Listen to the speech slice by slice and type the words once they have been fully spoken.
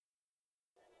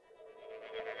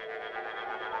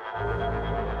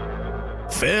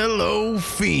fellow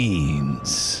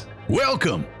fiends.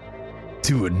 Welcome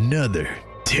to another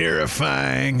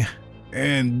terrifying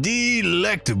and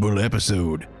delectable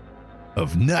episode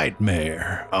of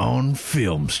Nightmare on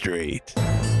Film Street.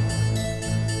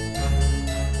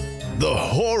 The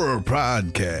horror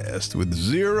podcast with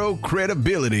zero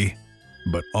credibility,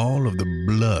 but all of the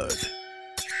blood,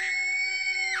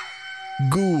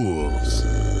 ghouls,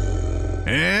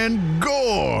 and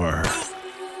gore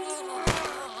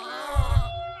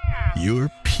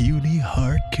your puny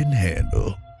heart can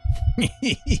handle.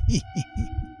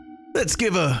 Let's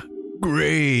give a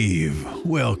grave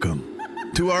welcome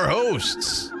to our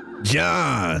hosts,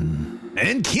 John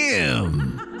and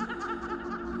Kim.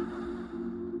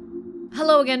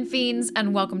 Hello again, fiends,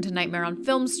 and welcome to Nightmare on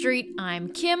Film Street. I'm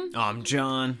Kim. I'm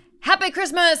John. Happy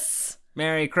Christmas!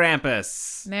 Merry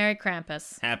Krampus. Merry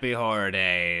Krampus. Happy Horror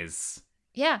Days.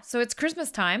 Yeah, so it's Christmas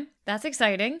time. That's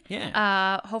exciting.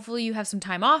 Yeah. Hopefully you have some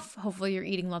time off. Hopefully you're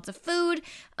eating lots of food.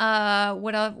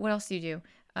 What else do you do?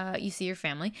 You see your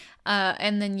family.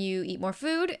 And then you eat more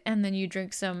food. And then you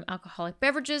drink some alcoholic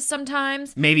beverages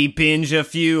sometimes. Maybe binge a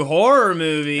few horror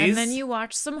movies. And then you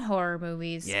watch some horror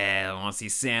movies. Yeah, I want to see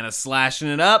Santa slashing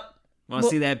it up. Want to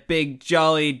see that big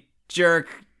jolly jerk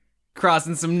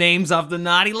crossing some names off the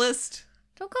naughty list.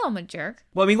 Don't call him a jerk.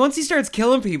 Well, I mean, once he starts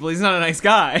killing people, he's not a nice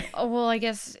guy. Oh, well, I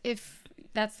guess if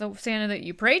that's the Santa that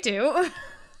you pray to.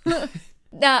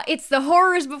 It's the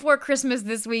Horrors Before Christmas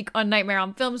this week on Nightmare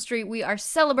on Film Street. We are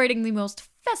celebrating the most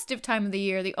festive time of the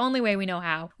year, the only way we know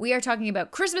how. We are talking about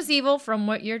Christmas Evil from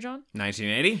what year, John?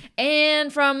 1980.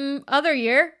 And from other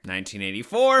year,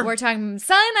 1984. we're talking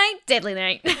Silent Night, Deadly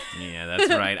Night. Yeah, that's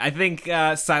right. I think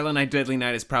Silent Night, Deadly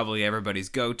Night is probably everybody's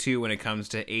go-to when it comes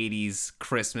to 80s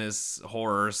Christmas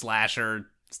horror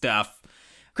slasher stuff.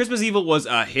 Christmas Evil was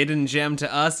a hidden gem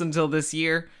to us until this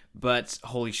year, but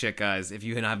holy shit, guys, if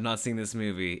you have not seen this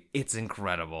movie, it's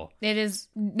incredible. It is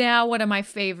now one of my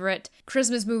favorite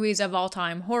Christmas movies of all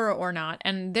time, horror or not.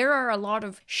 And there are a lot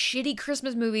of shitty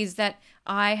Christmas movies that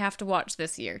I have to watch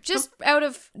this year. Just out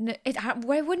of,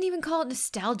 I wouldn't even call it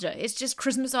nostalgia. It's just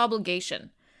Christmas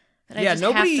obligation. Yeah,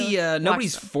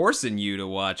 nobody's forcing you to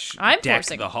watch Deck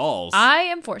the Halls. I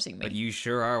am forcing me. But you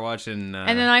sure are watching.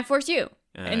 And then I force you.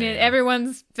 And then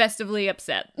everyone's festively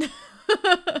upset.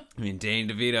 I mean, Danny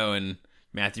DeVito and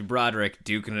Matthew Broderick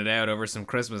duking it out over some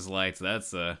Christmas lights.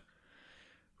 That's a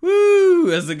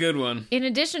good one. In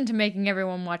addition to making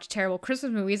everyone watch terrible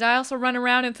Christmas movies, I also run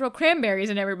around and throw cranberries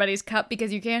in everybody's cup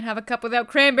because you can't have a cup without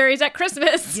cranberries at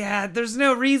Christmas. Yeah, there's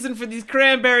no reason for these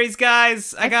cranberries,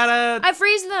 guys. I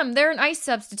freeze them. They're an ice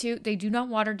substitute. They do not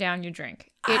water down your drink.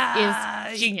 It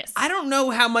is genius. I don't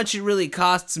know how much it really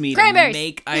costs me to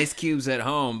make ice cubes at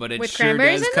home, but it sure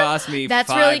does cost me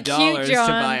 $5 really cute, to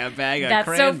buy a bag of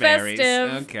cranberries. So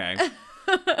festive. Okay.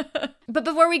 But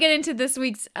before we get into this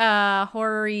week's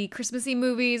horror-y, Christmassy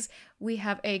movies, we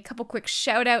have a couple quick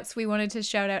shout-outs. We wanted to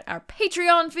shout out our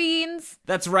Patreon fiends.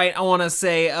 That's right. I want to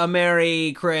say a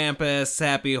Merry Krampus,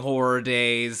 Happy Horror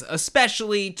Days,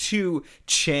 especially to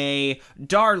Che,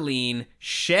 Darlene,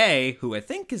 Shay, who I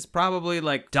think is probably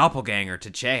like doppelganger to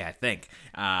Che, I think,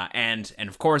 and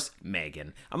of course,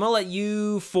 Megan. I'm going to let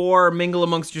you four mingle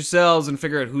amongst yourselves and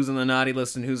figure out who's on the naughty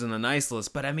list and who's on the nice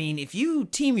list, but I mean, if you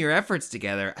team your efforts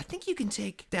together, I think you can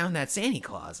take down that Santa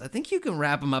Claus. I think you can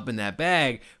wrap him up in that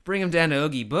bag, bring him down to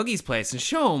Oogie Boogie's place and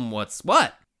show him what's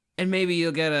what. And maybe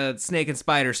you'll get a snake and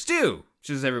spider stew, which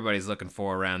is everybody's looking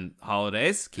for around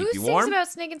holidays. Keep you warm. Who sings about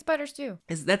snake and spider stew?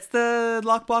 That's the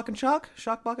Lock, Block, and Shock?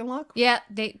 Shock, Block, and Lock? Yeah,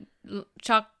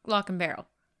 Chalk, Lock, and Barrel.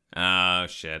 Oh,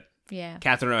 shit. Yeah.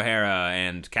 Catherine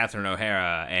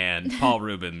O'Hara and Paul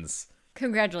Rubens.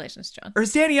 Congratulations, John. Or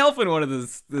is Danny Elfman one of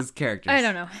those characters? I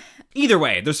don't know. Either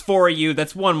way, there's four of you.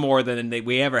 That's one more than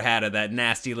we ever had of that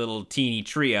nasty little teeny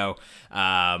trio.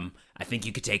 I think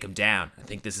you could take them down. I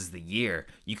think this is the year.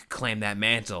 You could claim that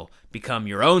mantle, become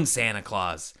your own Santa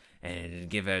Claus, and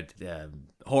give out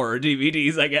horror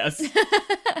DVDs, I guess.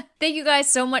 Thank you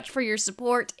guys so much for your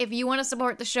support. If you want to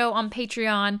support the show on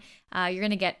Patreon, you're going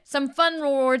to get some fun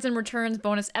rewards and returns,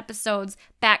 bonus episodes,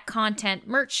 back content,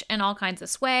 merch, and all kinds of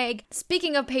swag.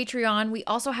 Speaking of Patreon, we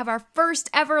also have our first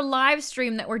ever live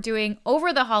stream that we're doing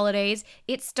over the holidays.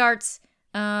 It starts,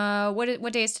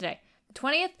 what day is today?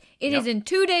 20th? It is in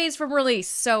 2 days from release.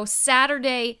 So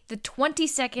Saturday, the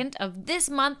 22nd of this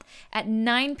month at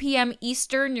 9 p.m.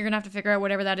 Eastern. You're going to have to figure out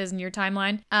whatever that is in your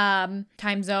timeline.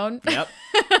 Time zone. Yep.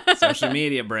 Social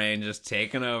media brain just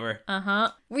taking over.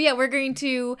 Well, yeah, we're going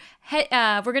to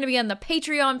be on the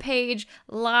Patreon page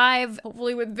live,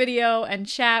 hopefully with video and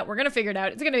chat. We're going to figure it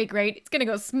out. It's going to be great. It's going to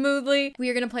go smoothly. We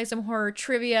are going to play some horror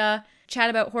trivia, chat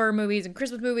about horror movies and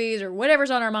Christmas movies or whatever's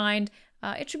on our mind.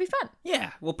 it should be fun.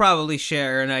 Yeah, we'll probably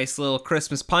share a nice little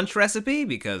Christmas punch recipe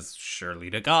because surely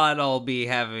to God I'll be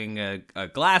having a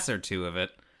glass or two of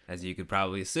it. As you could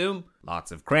probably assume,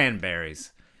 lots of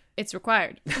cranberries. It's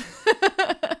required.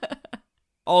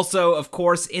 Also, of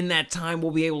course, in that time,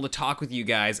 we'll be able to talk with you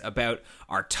guys about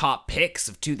our top picks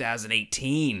of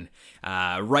 2018.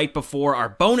 Right before our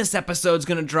bonus episode's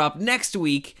going to drop next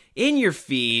week in your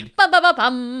feed.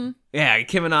 Bum. Yeah,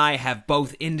 Kim and I have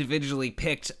both individually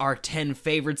picked our 10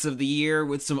 favorites of the year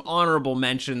with some honorable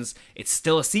mentions. It's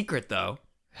still a secret, though.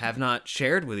 Have not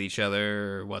shared with each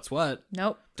other what's what.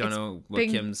 Nope. Don't know what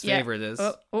Kim's favorite is.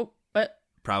 What?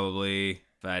 Probably,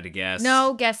 if I had to guess.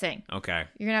 No guessing. Okay.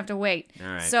 You're going to have to wait. All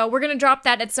right. So we're going to drop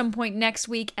that at some point next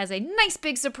week as a nice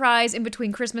big surprise in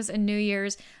between Christmas and New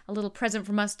Year's. A little present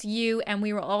from us to you. And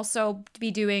we will also be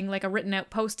doing like a written out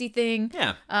posty thing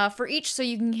for each, so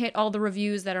you can hit all the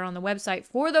reviews that are on the website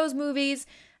for those movies.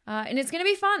 And it's going to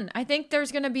be fun. I think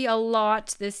there's going to be a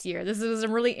lot this year. This is a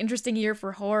really interesting year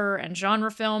for horror and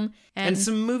genre film. And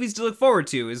some movies to look forward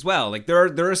to as well. Like there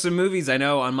are some movies I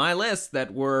know on my list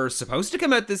that were supposed to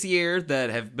come out this year that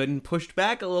have been pushed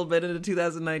back a little bit into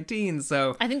 2019.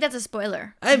 So I think that's a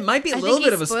spoiler. It might be a little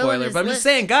bit of a spoiler, but I'm list. just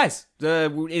saying, guys,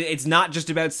 it's not just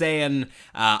about saying,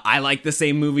 I like the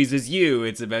same movies as you.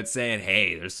 It's about saying,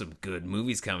 hey, there's some good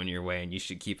movies coming your way and you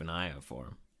should keep an eye out for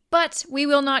them. But we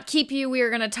will not keep you. We are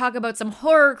going to talk about some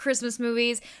horror Christmas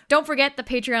movies. Don't forget, the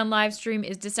Patreon live stream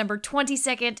is December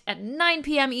 22nd at 9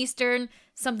 p.m. Eastern,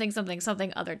 something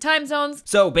other time zones.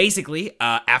 So basically,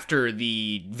 after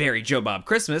the very Joe Bob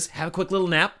Christmas, have a quick little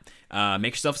nap,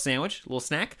 make yourself a sandwich, a little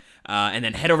snack, and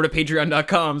then head over to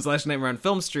patreon.com/Nightmare on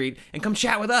Film Street and come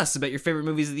chat with us about your favorite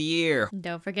movies of the year.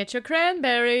 Don't forget your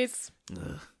cranberries.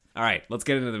 Ugh. All right, let's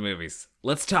get into the movies.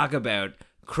 Let's talk about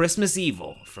Christmas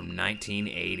Evil from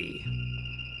 1980.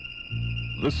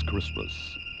 This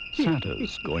Christmas,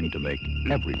 Santa's going to make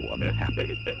everyone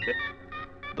happy.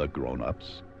 The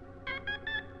grown-ups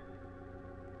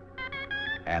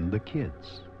and the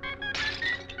kids.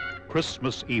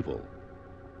 Christmas Evil.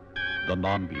 The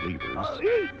non-believers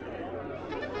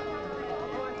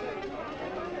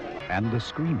and the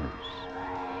screamers.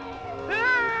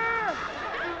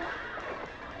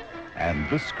 And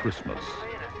this Christmas,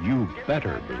 you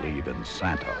better believe in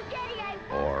Santa,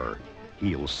 or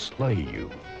he'll slay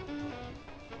you.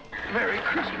 Merry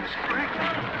Christmas, Frank.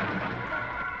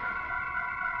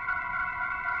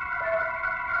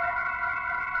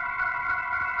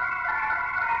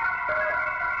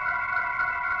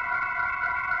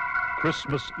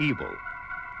 Christmas Evil,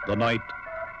 the night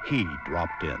he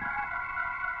dropped in.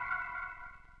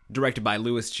 Directed by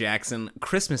Lewis Jackson,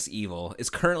 Christmas Evil is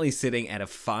currently sitting at a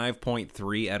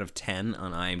 5.3 out of 10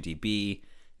 on IMDb,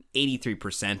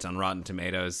 83% on Rotten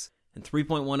Tomatoes, and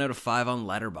 3.1 out of 5 on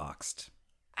Letterboxd.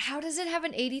 How does it have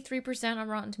an 83% on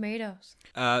Rotten Tomatoes?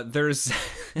 There's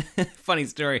funny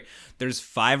story. There's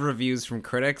 5 reviews from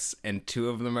critics, and 2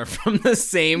 of them are from the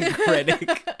same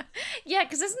critic. Yeah,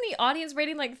 because isn't the audience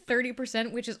rating like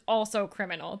 30%, which is also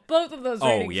criminal? Both of those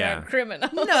ratings are criminal.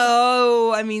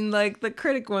 No, I mean, like, the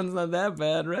critic one's not that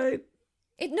bad, right?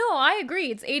 No, I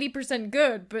agree. It's 80%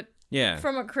 good, but Yeah.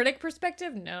 from a critic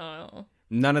perspective, no.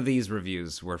 None of these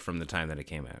reviews were from the time that it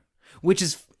came out. Which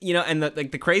is, and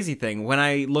the crazy thing, when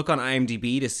I look on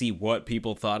IMDb to see what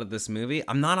people thought of this movie,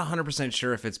 I'm not 100%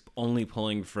 sure if it's only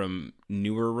pulling from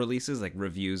newer releases, like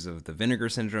reviews of the Vinegar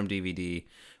Syndrome DVD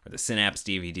or the Synapse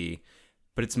DVD,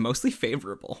 but it's mostly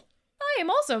favorable. I am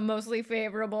also mostly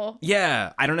favorable.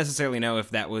 Yeah, I don't necessarily know if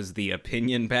that was the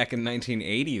opinion back in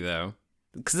 1980, though.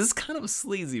 Because it's kind of a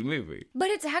sleazy movie. But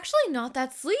it's actually not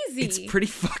that sleazy. It's pretty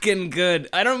fucking good.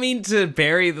 I don't mean to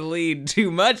bury the lead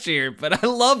too much here, but I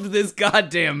loved this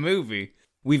goddamn movie.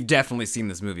 We've definitely seen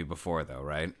this movie before, though,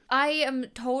 right? I am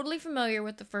totally familiar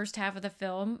with the first half of the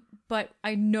film, but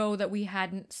I know that we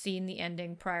hadn't seen the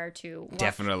ending prior to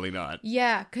Definitely not.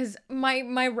 Yeah, because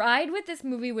my ride with this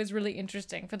movie was really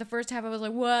interesting. For the first half, I was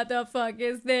like, what the fuck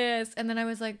is this? And then I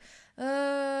was like,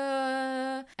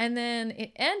 and then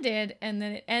it ended, and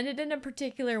then it ended in a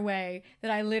particular way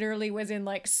that I literally was in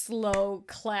like slow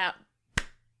clap.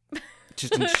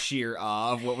 Just in sheer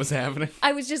awe of what was happening.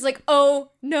 I was just like,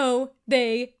 oh no,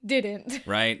 they didn't.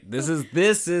 Right? This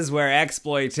is where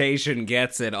exploitation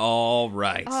gets it all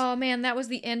right. Oh man, that was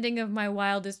the ending of my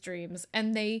wildest dreams,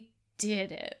 and they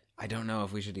did it. I don't know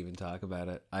if we should even talk about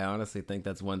it. I honestly think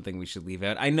that's one thing we should leave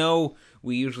out. I know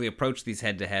we usually approach these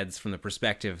head-to-heads from the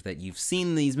perspective that you've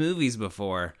seen these movies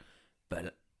before,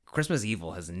 but Christmas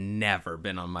Evil has never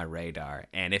been on my radar.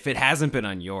 And if it hasn't been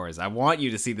on yours, I want you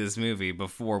to see this movie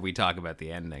before we talk about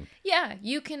the ending. Yeah,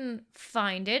 you can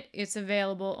find it. It's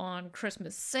available on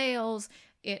Christmas sales.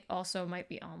 It also might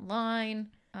be online.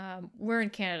 We're in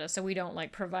Canada, so we don't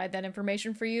like provide that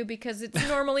information for you because it's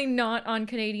normally not on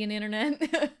Canadian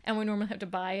internet, and we normally have to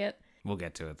buy it. We'll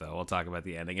get to it though. We'll talk about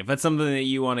the ending. If that's something that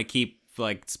you want to keep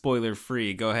like spoiler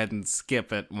free, go ahead and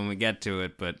skip it when we get to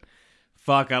it. But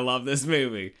fuck, I love this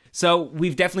movie. So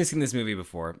we've definitely seen this movie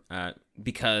before,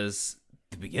 because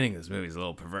the beginning of this movie is a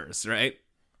little perverse, right?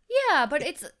 Yeah, but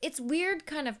it's weird,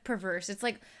 kind of perverse. It's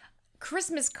like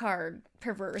Christmas card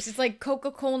perverse. It's like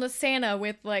Coca-Cola Santa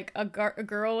with like a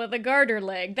girl with a garter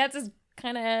leg. That's as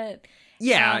kind of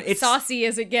it's saucy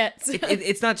as it gets.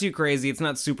 It's not too crazy. It's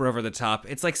not super over the top.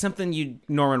 It's like something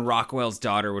Norman Rockwell's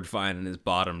daughter would find in his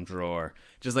bottom drawer.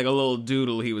 Just like a little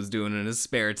doodle he was doing in his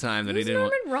spare time that he didn't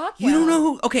Norman Rockwell? You don't know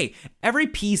who? Okay, every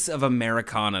piece of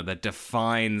Americana that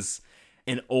defines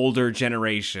an older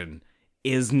generation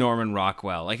is Norman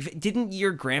Rockwell. Like, didn't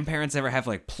your grandparents ever have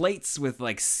like plates with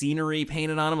like scenery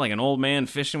painted on them, like an old man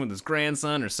fishing with his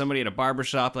grandson or somebody at a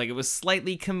barbershop? Like, it was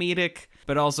slightly comedic,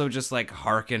 but also just like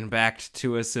harken back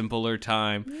to a simpler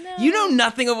time. No. You know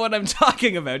nothing of what I'm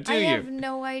talking about, do you? I have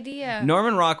no idea.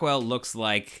 Norman Rockwell looks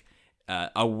like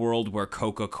a world where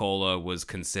Coca-Cola was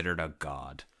considered a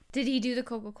god. Did he do the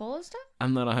Coca-Cola stuff?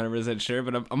 I'm not 100% sure,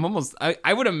 but I'm almost...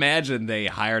 I would imagine they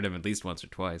hired him at least once or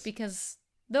twice. Because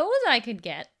those I could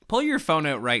get. Pull your phone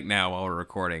out right now while we're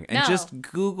recording and just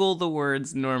Google the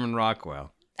words Norman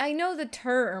Rockwell. I know the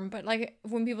term, but like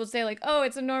when people say like, oh,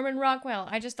 it's a Norman Rockwell,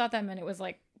 I just thought that meant it was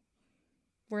like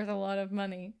worth a lot of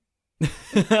money.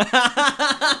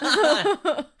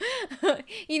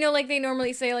 You know, like they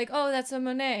normally say like, oh, that's a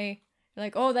Monet.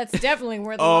 Like, oh, that's definitely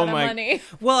worth a lot of money.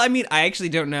 Well, I mean, I actually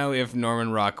don't know if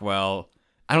Norman Rockwell...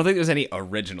 I don't think there's any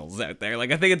originals out there.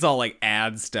 Like, I think it's all, like,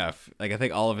 ad stuff. Like, I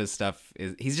think all of his stuff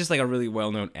is... He's just, like, a really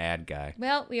well-known ad guy.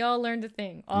 Well, we all learned a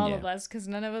thing. All of us, because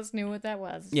none of us knew what that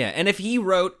was. Yeah, and if he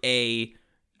wrote a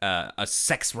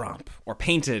sex romp or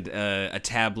painted a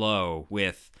tableau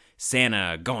with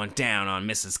Santa going down on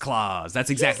Mrs. Claus, that's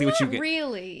exactly what you get.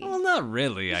 Really? Well, not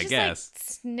really, I guess. Like,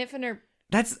 sniffing her...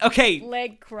 That's okay.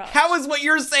 Leg crotch. How is what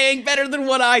you're saying better than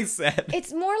what I said?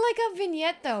 It's more like a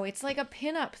vignette, though. It's like a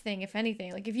pinup thing, if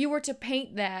anything. Like, if you were to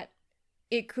paint that,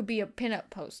 it could be a pinup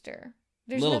poster.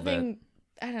 There's nothing...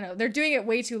 I don't know. They're doing it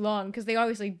way too long, because they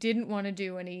obviously didn't want to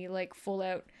do any, like,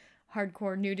 full-out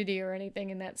hardcore nudity or anything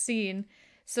in that scene.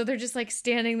 So they're just, like,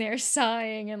 standing there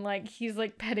sighing, and, like, he's,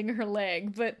 like, petting her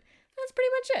leg. But that's pretty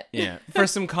much it. Yeah. For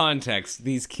some context,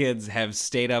 these kids have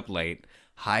stayed up late,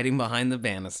 hiding behind the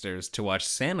banisters to watch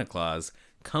Santa Claus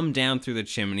come down through the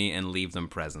chimney and leave them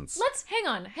presents. Hang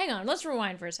on. Let's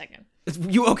rewind for a second.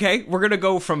 You okay? We're going to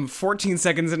go from 14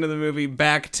 seconds into the movie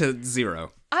back to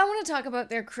 0. I want to talk about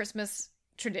their Christmas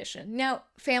tradition. Now,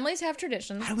 families have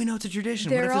traditions. How do we know it's a tradition?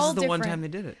 They're what if this all is the one different. time they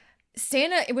did it?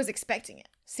 Santa was expecting it.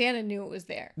 Santa knew it was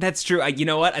there. That's true. You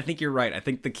know what? I think you're right. I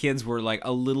think the kids were like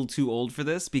a little too old for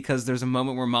this because there's a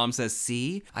moment where mom says,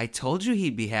 see, I told you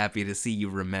he'd be happy to see you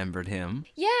remembered him.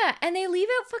 Yeah, and they leave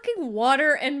out fucking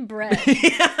water and bread.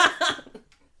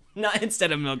 Not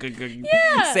instead of milk and cookies.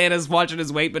 Yeah. Santa's watching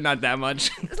his weight, but not that much.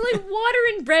 It's like water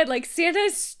and bread. Like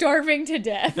Santa's starving to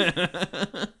death.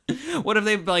 What if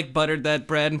they like buttered that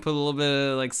bread and put a little bit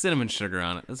of like cinnamon sugar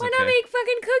on it? That's Why okay. not make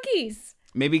fucking cookies?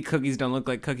 Maybe cookies don't look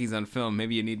like cookies on film.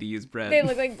 Maybe you need to use bread. They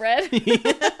look like bread.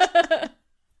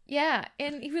 Yeah,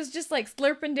 and he was just like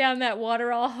slurping down that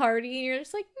water all hearty. And you're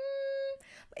just like,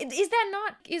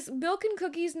 is milk and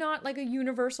cookies not like a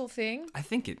universal thing? I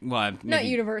think maybe Not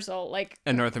universal, like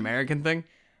a North American thing.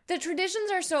 The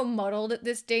traditions are so muddled at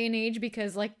this day and age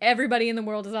because like everybody in the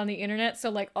world is on the internet, so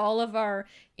like all of our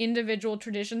individual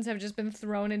traditions have just been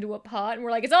thrown into a pot and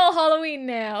we're like, it's all Halloween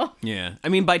now. Yeah. I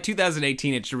mean, by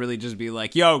 2018, it should really just be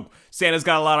like, yo, Santa's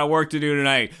got a lot of work to do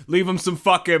tonight. Leave him some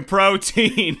fucking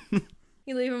protein.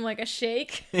 You leave him like a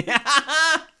shake.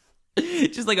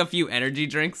 Just like a few energy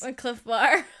drinks. A Cliff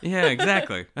Bar. Yeah,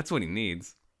 exactly. That's what he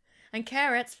needs. And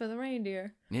carrots for the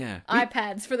reindeer. Yeah.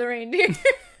 iPads for the reindeer.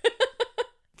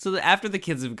 So after the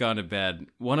kids have gone to bed,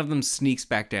 one of them sneaks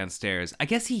back downstairs. I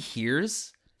guess he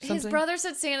hears something. His brother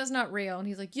said Santa's not real, and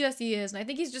he's like, yes, he is. And I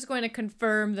think he's just going to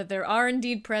confirm that there are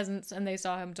indeed presents, and they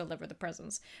saw him deliver the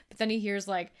presents. But then he hears,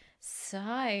 like,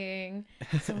 sighing,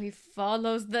 so he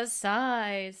follows the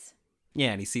sighs. Yeah,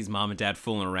 and he sees mom and dad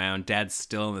fooling around. Dad's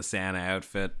still in the Santa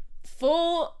outfit.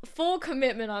 Full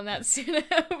commitment on that Santa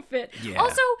outfit. Yeah.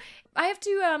 Also, I have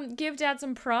to give Dad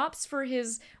some props for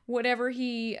his whatever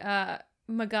he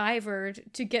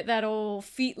MacGyvered to get that old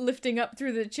feet lifting up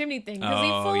through the chimney thing. Because he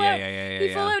full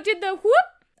out did the whoop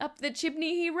up the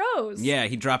chimney he rose. Yeah,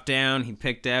 he dropped down, he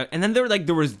picked out, and then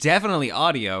there was definitely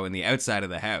audio in the outside of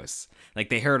the house. Like,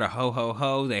 they heard a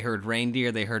ho-ho-ho, they heard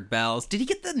reindeer, they heard bells. Did he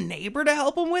get the neighbor to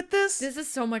help him with this? This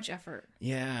is so much effort.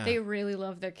 Yeah. They really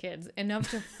love their kids enough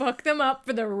to fuck them up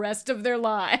for the rest of their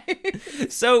lives.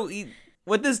 So,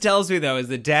 what this tells me, though, is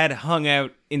that Dad hung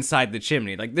out inside the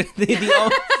chimney. Like,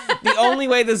 the only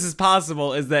way this is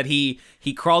possible is that he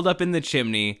crawled up in the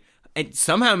chimney and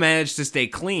somehow managed to stay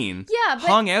clean. Yeah, but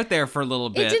hung out there for a little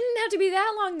bit. It didn't have to be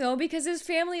that long, though, because his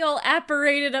family all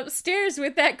apparated upstairs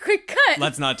with that quick cut.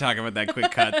 Let's not talk about that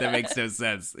quick cut. That makes no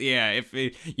sense. Yeah,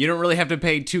 you don't really have to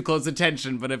pay too close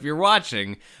attention, but if you're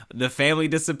watching, the family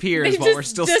disappears while we're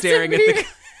still staring at the...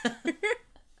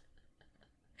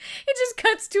 It just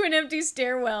cuts to an empty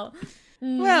stairwell.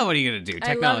 Well, what are you going to do?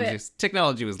 I love it.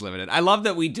 Technology was limited. I love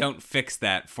that we don't fix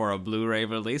that for a Blu-ray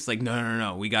release. Like,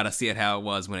 no. We got to see it how it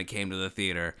was when it came to the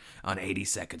theater on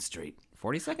 82nd Street.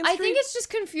 42nd Street? I think it's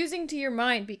just confusing to your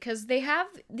mind because they have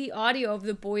the audio of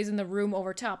the boys in the room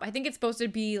over top. I think it's supposed to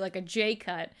be like a J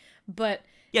cut, but...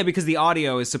 Yeah, because the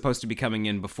audio is supposed to be coming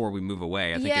in before we move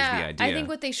away, I think is the idea. I think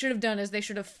what they should have done is they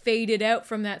should have faded out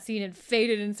from that scene and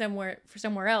faded in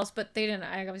somewhere else, but they didn't.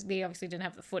 They obviously didn't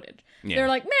have the footage. Yeah. They're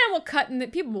like, man, we'll cut and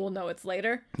people will know it's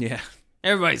later. Yeah.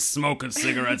 Everybody's smoking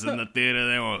cigarettes in the theater.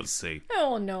 They won't see.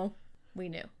 Oh, no. We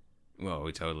knew. Well,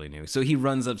 we totally knew. So he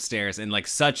runs upstairs, and like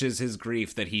such is his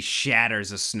grief that he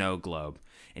shatters a snow globe,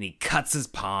 and he cuts his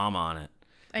palm on it.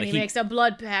 And Like he makes a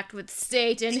blood pact with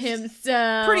Satan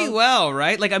himself. Pretty well,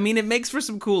 right? Like, I mean, it makes for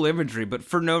some cool imagery, but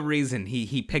for no reason,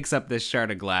 he picks up this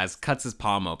shard of glass, cuts his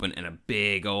palm open, and a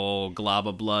big old glob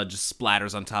of blood just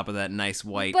splatters on top of that nice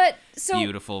white,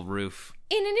 beautiful roof.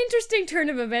 In an interesting turn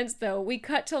of events, though, we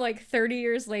cut to like 30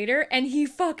 years later, and he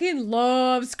fucking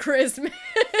loves Christmas.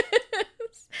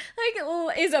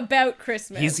 Like, is about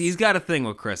Christmas. He's got a thing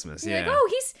with Christmas, He's yeah. like, oh,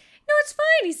 no, it's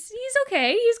fine. He's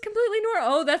okay. He's completely normal.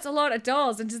 Oh, that's a lot of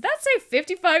dolls. And does that say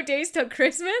 55 days till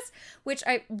Christmas? Which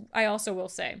I also will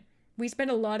say, we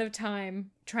spend a lot of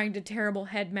time trying to terrible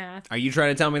head math. Are you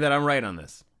trying to tell me that I'm right on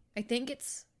this? I think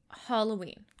it's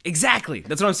Halloween. Exactly.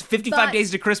 That's what I'm saying. 55 But- days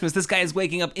to Christmas. This guy is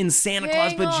waking up in Santa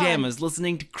Claus Hang on. pajamas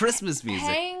listening to Christmas music.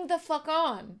 Hang the fuck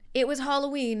on. It was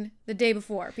Halloween the day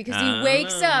before because he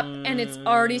wakes up and it's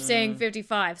already saying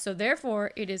 55. So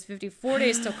therefore, it is 54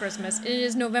 days till Christmas. And it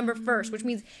is November 1st, which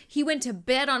means he went to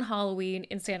bed on Halloween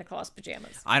in Santa Claus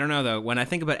pajamas. I don't know, though. When I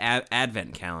think about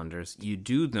advent calendars, you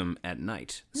do them at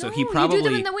night. So No, he you do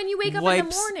probably them when you wake up in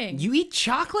the morning. You eat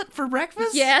chocolate for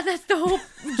breakfast? Yeah, that's the whole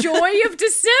joy of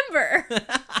December.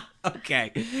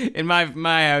 Okay. In my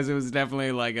house, it was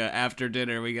definitely like after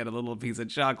dinner, we got a little piece of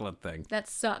chocolate thing. That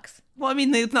sucks. Well, I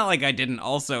mean, it's not like I didn't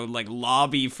also like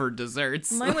lobby for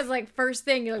desserts. Mine was like first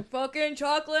thing. You're like, fucking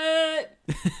chocolate.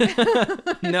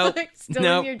 Nope. Like, still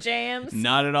Nope. in your jams.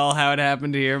 Not at all how it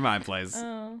happened here in my place.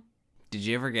 Oh. Did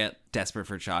you ever get desperate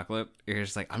for chocolate? You're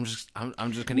just like, I'm just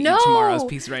gonna No, eat tomorrow's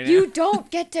piece right now. you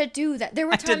don't get to do that. There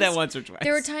were I times, did that once or twice.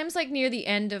 There were times like near the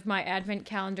end of my advent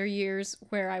calendar years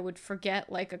where I would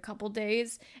forget like a couple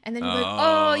days, and then you'd be like,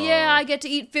 oh yeah, I get to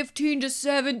eat 15 to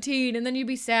 17, and then you'd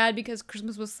be sad because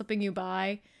Christmas was slipping you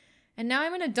by. And now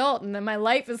I'm an adult, and then my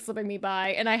life is slipping me by,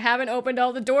 and I haven't opened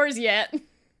all the doors yet.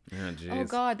 Oh, jeez. Oh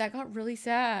god, that got really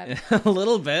sad. A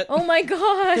little bit. Oh my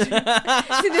god. So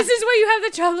this is why you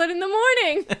have the chocolate in the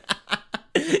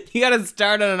morning. You gotta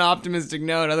start on an optimistic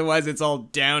note, otherwise it's all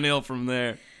downhill from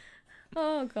there.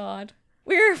 Oh god.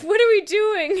 What are we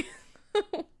doing?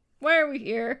 Why are we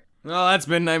here? Well, that's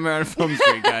been Nightmare on Film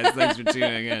Street, guys. Thanks for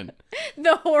tuning in.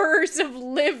 The horrors of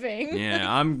living. Yeah,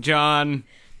 I'm John.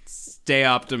 Stay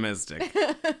optimistic.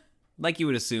 Like you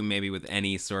would assume maybe with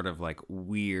any sort of like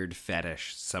weird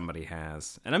fetish somebody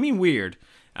has. And I mean weird.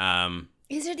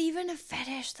 Is it even a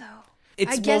fetish though?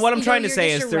 It's I guess, what I'm you trying know, to say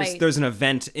you're is just there's right. there's an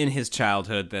event in his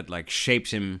childhood that like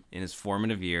shaped him in his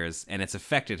formative years and it's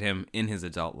affected him in his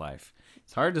adult life.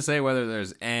 It's hard to say whether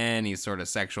there's any sort of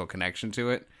sexual connection to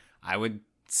it. I would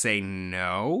say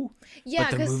no. Yeah,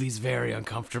 but the 'cause movie's very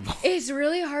uncomfortable. It's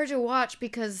really hard to watch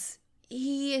because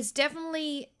he is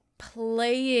definitely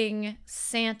playing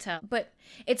Santa, but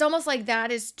it's almost like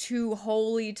that is too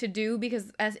holy to do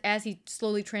because as he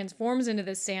slowly transforms into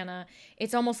this Santa,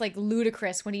 it's almost like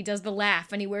ludicrous when he does the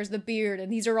laugh and he wears the beard,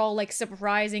 and these are all like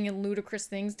surprising and ludicrous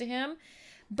things to him.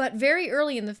 But very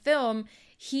early in the film,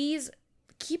 he's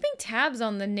keeping tabs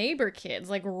on the neighbor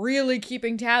kids, like really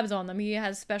keeping tabs on them. He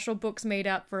has special books made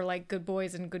up for like good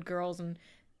boys and good girls and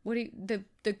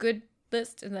the good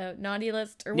list and the naughty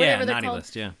list or whatever they're naughty called.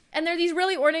 list, yeah. And they're these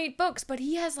really ornate books, but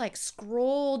he has like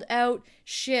scrolled out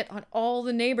shit on all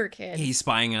the neighbor kids. He's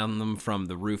spying on them from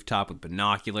the rooftop with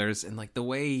binoculars, and like the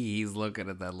way he's looking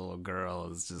at that little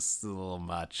girl is just a little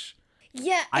much.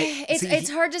 Yeah, See, it's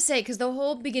hard to say because the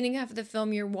whole beginning half of the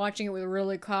film you're watching it with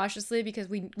really cautiously because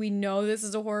we know this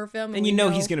is a horror film and you know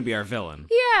he's gonna be our villain.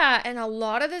 Yeah, and a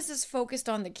lot of this is focused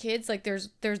on the kids. Like there's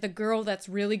the girl that's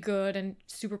really good and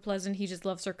super pleasant. He just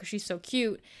loves her because she's so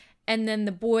cute, and then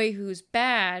the boy who's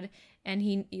bad. And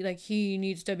he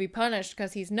needs to be punished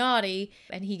because he's naughty,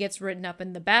 and he gets written up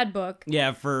in the bad book.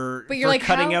 Yeah, for But you're like,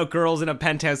 cutting how- out girls in a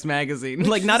Penthouse magazine.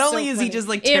 Like, not only is he just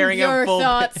like Impure tearing out full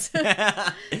thoughts.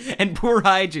 and Poor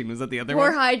Hygiene, was that the other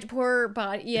one? Poor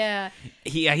body. Yeah.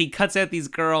 He cuts out these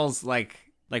girls like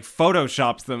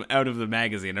photoshops them out of the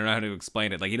magazine. I don't know how to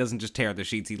explain it. Like, he doesn't just tear out the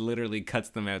sheets, he literally cuts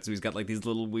them out. So he's got like these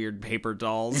little weird paper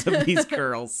dolls of these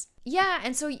girls. Yeah,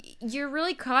 and so you're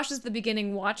really cautious at the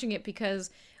beginning watching it because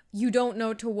you don't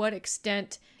know to what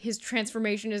extent his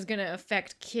transformation is going to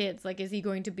affect kids. Like, is he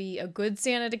going to be a good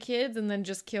Santa to kids and then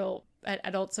just kill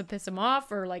adults to piss him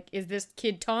off? Or, like, is this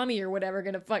kid Tommy or whatever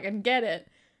going to fucking get it?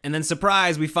 And then,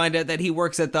 surprise, we find out that he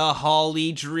works at the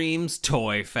Holly Dreams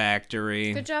Toy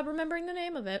Factory. Good job remembering the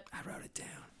name of it. I wrote it down.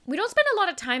 We don't spend a lot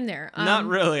of time there. Not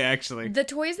really, actually. The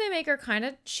toys they make are kind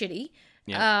of shitty.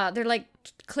 Yeah. They're like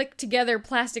click together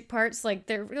plastic parts. Like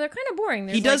they're kind of boring.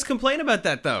 He does complain about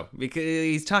that though, because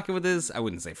he's talking with his, I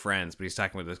wouldn't say friends, but he's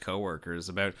talking with his coworkers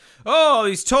about, oh,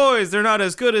 these toys, they're not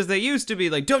as good as they used to be.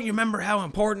 Like, don't you remember how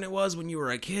important it was when you were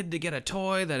a kid to get a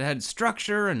toy that had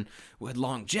structure and had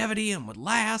longevity and would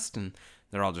last? And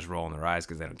they're all just rolling their eyes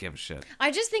because they don't give a shit.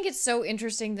 I just think it's so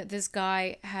interesting that this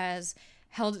guy has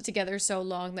held it together so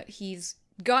long that he's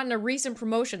gotten a recent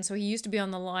promotion. So he used to be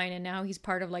on the line and now he's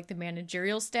part of like the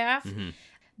managerial staff. Mm-hmm.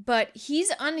 But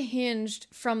he's unhinged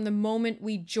from the moment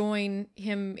we join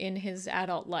him in his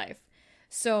adult life.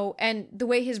 So, and the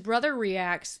way his brother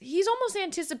reacts, he's almost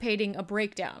anticipating a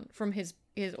breakdown from his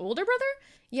older brother.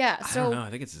 Yeah, so I don't know.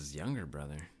 I think it's his younger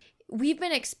brother. We've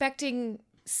been expecting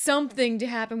something to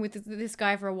happen with this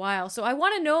guy for a while. So I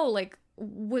want to know, like,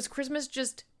 was Christmas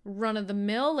just run of the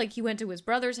mill? Like, he went to his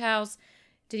brother's house.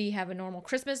 Did he have a normal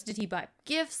Christmas? Did he buy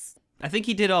gifts? I think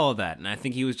he did all of that, and I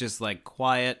think he was just, like,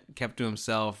 quiet, kept to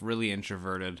himself, really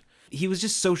introverted. He was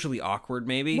just socially awkward,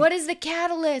 maybe. What is the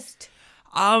catalyst?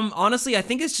 Honestly, I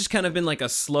think it's just kind of been like a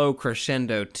slow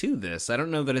crescendo to this. I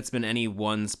don't know that it's been any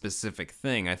one specific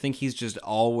thing. I think he's just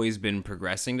always been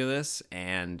progressing to this,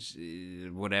 and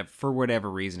for whatever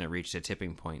reason, it reached a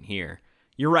tipping point here.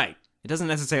 You're right. It doesn't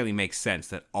necessarily make sense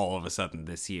that all of a sudden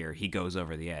this year he goes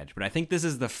over the edge, but I think this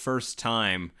is the first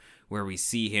time where we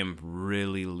see him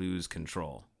really lose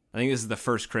control. I think this is the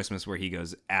first Christmas where he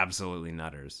goes absolutely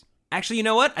nutters. Actually, you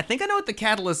know what? I think I know what the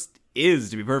catalyst is,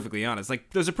 to be perfectly honest.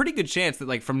 Like, there's a pretty good chance that,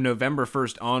 like, from November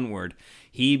 1st onward,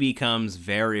 he becomes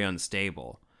very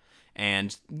unstable.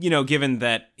 And, you know, given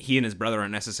that he and his brother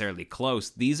aren't necessarily close,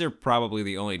 these are probably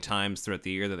the only times throughout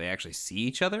the year that they actually see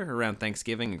each other, around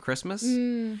Thanksgiving and Christmas.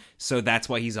 So that's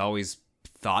why he's always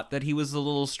thought that he was a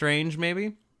little strange,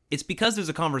 maybe. It's because there's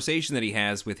a conversation that he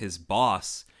has with his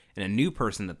boss and a new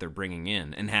person that they're bringing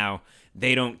in, and how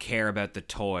they don't care about the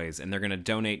toys, and they're going to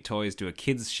donate toys to a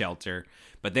kids shelter,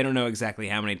 but they don't know exactly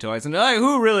how many toys, and like,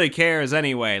 who really cares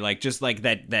anyway? Like, just like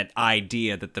that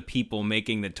idea that the people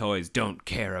making the toys don't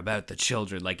care about the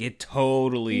children, like, it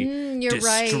totally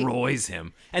destroys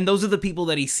him. And those are the people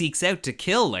that he seeks out to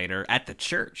kill later at the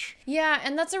church. Yeah,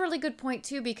 and that's a really good point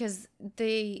too, because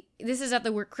this is at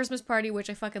the Christmas party, which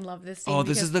I fucking love this scene. Oh,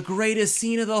 this is the greatest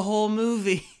scene of the whole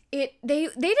movie. They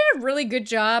did a really good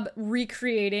job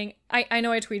recreating. I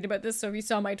know I tweeted about this, so if you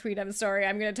saw my tweet, I'm sorry.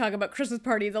 I'm going to talk about Christmas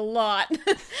parties a lot. They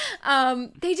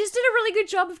just did a really good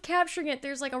job of capturing it.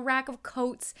 There's like a rack of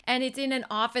coats, and it's in an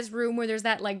office room where there's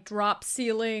that like drop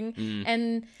ceiling,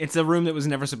 and it's a room that was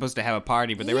never supposed to have a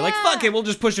party, but they were like, "Fuck it, we'll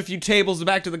just push a few tables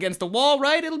back against the wall,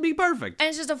 right? It'll be perfect." And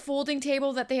it's just a folding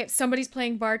table that somebody's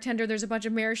playing bartender. There's a bunch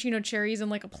of maraschino cherries in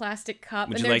like a plastic cup.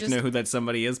 Would you like to know who that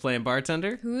somebody is playing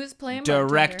bartender? Who's playing bartender?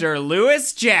 Director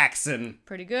Lewis Jackson.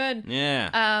 Pretty good.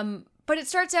 Yeah. But it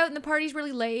starts out and the party's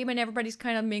really lame and everybody's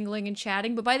kind of mingling and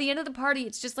chatting. But by the end of the party,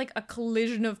 it's just like a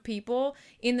collision of people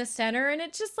in the center. And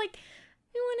it's just like,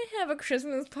 I want to have a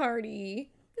Christmas party.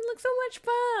 It looks so much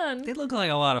fun. They look like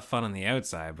a lot of fun on the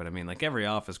outside. But I mean, like, every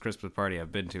office Christmas party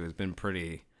I've been to has been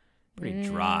pretty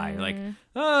dry. Like,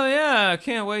 oh yeah, I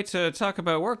can't wait to talk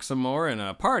about work some more in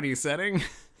a party setting.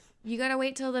 You gotta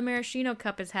wait till the maraschino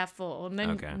cup is half full, and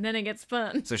then it gets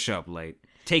fun. So show up late.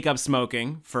 Take up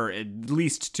smoking for at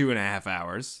least 2.5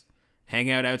 hours.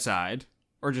 Hang out outside.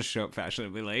 Or just show up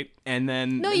fashionably late. And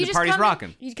then the party's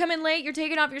rocking. You come in late, you're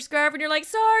taking off your scarf, and you're like,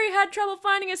 sorry, had trouble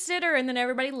finding a sitter. And then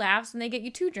everybody laughs, and they get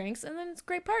you 2 drinks, and then it's a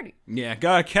great party. Yeah,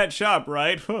 gotta catch up,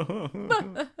 right?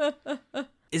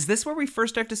 Is this where we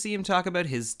first start to see him talk about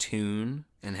his tune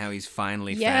and how he's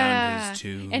finally Yeah. found his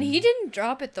tune? And he didn't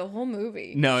drop it the whole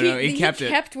movie. No, he kept it.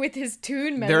 He kept with his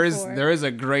tune metaphor. There is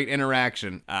a great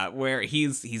interaction where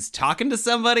he's talking to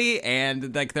somebody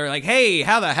and like they're like, "Hey,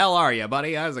 how the hell are you,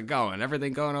 buddy? How's it going?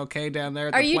 Everything going okay down there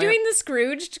at the Are you plant?" doing the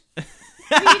Scrooged?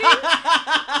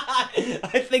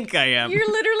 I think I am. You're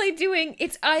literally doing,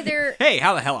 it's either Hey,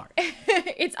 how the hell are you?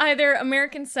 it's either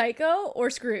American Psycho or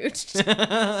Scrooged.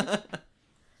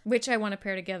 Which I want to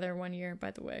pair together one year,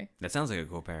 by the way. That sounds like a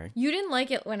cool pairing. You didn't like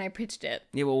it when I pitched it.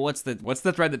 Yeah, well, what's the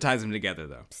thread that ties them together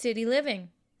though? City living.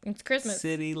 It's Christmas.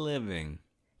 City living.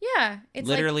 Yeah. It's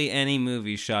Literally any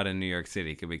movie shot in New York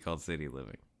City could be called City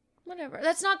Living. Whatever.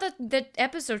 That's not the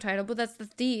episode title, but that's the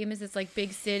theme. Is it's like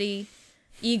big city,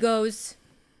 egos,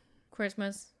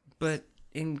 Christmas. But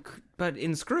in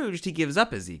Scrooged, he gives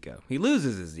up his ego. He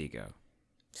loses his ego.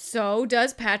 So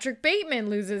does Patrick Bateman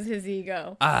loses his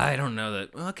ego. I don't know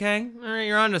that. Okay, all right,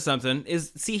 you're onto something.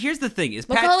 Here's the thing: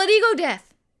 We'll call it ego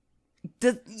death.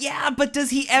 But does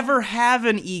he ever have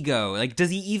an ego? Like,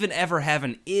 does he even ever have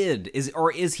an id?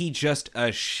 Or is he just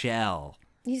a shell?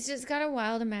 He's just got a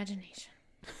wild imagination.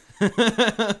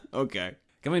 Okay.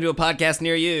 Coming to a podcast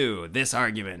near you, this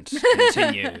argument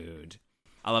continued.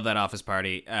 I love that office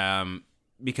party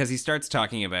because he starts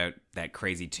talking about that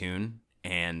crazy tune,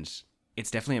 and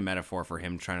it's definitely a metaphor for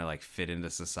him trying to like fit into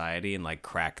society and like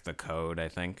crack the code, I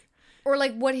think. Or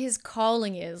like what his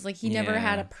calling is. Like he never Yeah.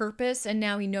 had a purpose and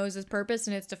now he knows his purpose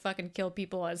and it's to fucking kill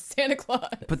people as Santa Claus.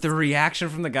 But the reaction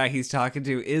from the guy he's talking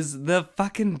to is the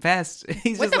fucking best.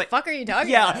 He's What just the like, fuck are you talking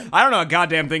yeah, about? I don't know a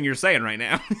goddamn thing you're saying right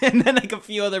now. And then like a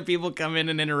few other people come in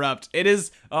and interrupt.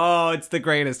 It's the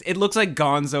greatest. It looks like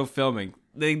Gonzo filming.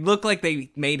 They look like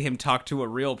they made him talk to a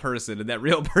real person, and that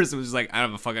real person was just like, I don't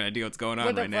have a fucking idea what's going on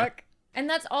What the right fuck? And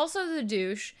that's also the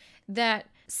douche that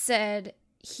said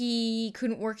he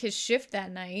couldn't work his shift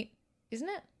that night, isn't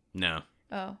it? now.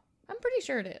 No. Oh, I'm pretty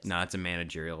sure it is. No, it's a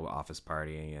managerial office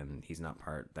party, and he's not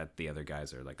part. That the other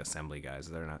guys are like assembly guys.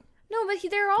 They're not. No, but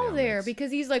they're all Yeah, there nice.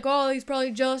 because he's like, oh, he's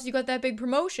probably jealous you got that big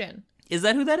promotion. Is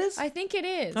that who that is? I think it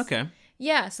is. Okay.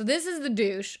 Yeah, so this is the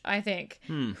douche, I think,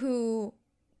 who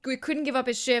couldn't give up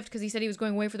his shift because he said he was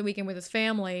going away for the weekend with his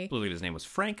family. I believe his name was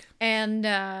Frank. And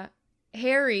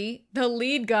Harry, the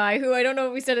lead guy, who I don't know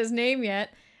if we said his name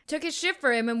yet, took his shift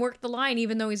for him and worked the line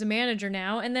even though he's a manager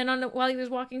now. And then while he was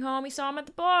walking home, he saw him at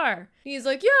the bar. He's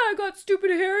like, yeah, I got stupid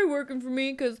Harry working for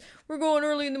me because we're going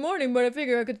early in the morning, but I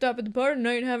figure I could stop at the bar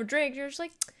tonight and have a drink. You're just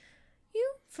like,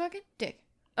 you fucking dick.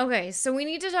 Okay, so we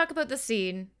need to talk about the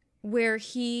scene where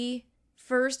he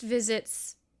first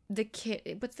visits the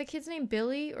kid. What's the kid's name?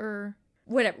 Billy or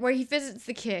whatever. Where he visits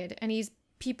the kid and he's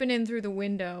peeping in through the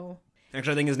window.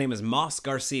 Actually, I think his name is Moss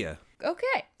Garcia.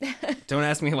 Okay. Don't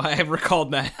ask me why I've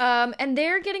recalled that. And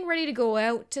they're getting ready to go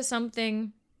out to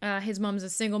something. His mom's a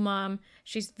single mom.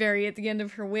 She's very at the end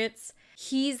of her wits.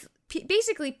 He's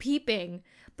basically peeping,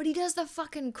 but he does the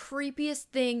fucking creepiest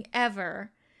thing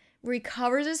ever, where he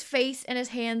covers his face and his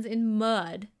hands in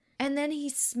mud, and then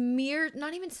he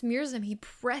not even smears them, he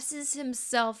presses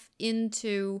himself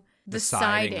into the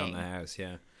siding. on the house,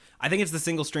 yeah. I think it's the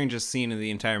single strangest scene in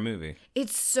the entire movie.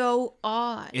 It's so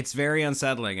odd. It's very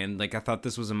unsettling, and like I thought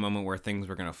this was a moment where things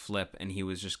were gonna flip, and he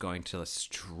was just going to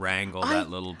strangle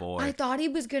that little boy. I thought he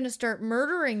was gonna start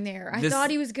murdering there. I This- thought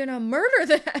he was gonna murder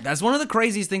that. That's one of the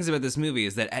craziest things about this movie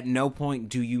is that at no point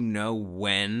do you know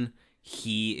when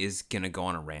he is gonna go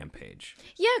on a rampage.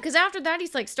 Yeah, because after that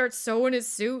he's like starts sewing his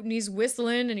suit and he's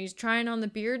whistling and he's trying on the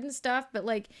beard and stuff. But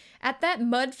like at that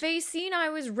mud face scene, I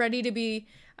was ready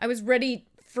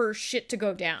for shit to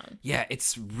go down. Yeah,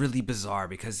 it's really bizarre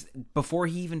because before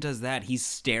he even does that, he's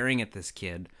staring at this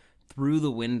kid through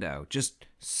the window, just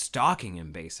stalking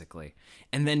him basically.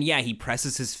 And then yeah, he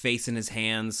presses his face in his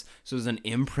hands, so there's an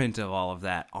imprint of all of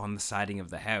that on the siding of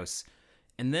the house.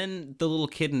 And then the little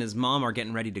kid and his mom are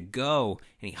getting ready to go,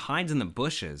 and he hides in the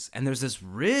bushes. And there's this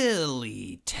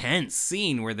really tense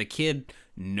scene where the kid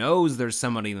knows there's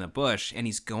somebody in the bush, and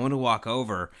he's going to walk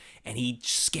over, and he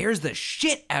scares the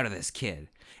shit out of this kid.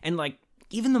 And like,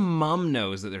 even the mom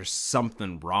knows that there's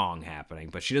something wrong happening,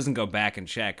 but she doesn't go back and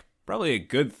check. Probably a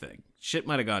good thing. Shit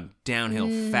might have gone downhill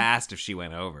fast if she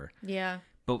went over. Yeah.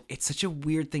 But it's such a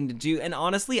weird thing to do. And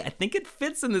honestly, I think it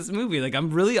fits in this movie. Like,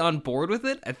 I'm really on board with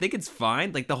it. I think it's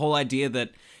fine. Like, the whole idea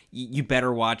that you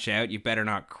better watch out, you better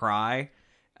not cry,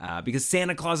 because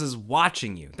Santa Claus is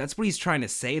watching you. That's what he's trying to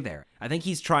say there. I think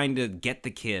he's trying to get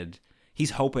the kid.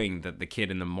 He's hoping that the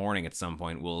kid in the morning at some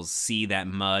point will see that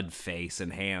mud face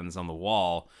and hands on the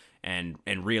wall and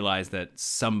realize that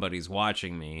somebody's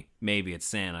watching me. Maybe it's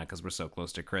Santa because we're so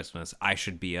close to Christmas. I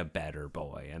should be a better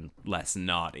boy and less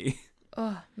naughty.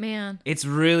 Oh, man. It's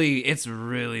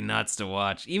really nuts to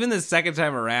watch. Even the second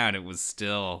time around, it was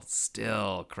still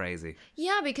crazy.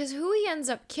 Yeah, because who he ends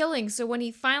up killing. So when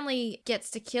he finally gets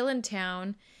to Killing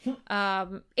Town, it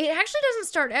actually doesn't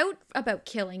start out about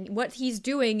killing. What he's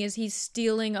doing is he's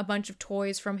stealing a bunch of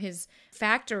toys from his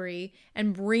factory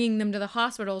and bringing them to the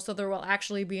hospital so there will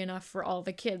actually be enough for all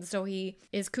the kids. So he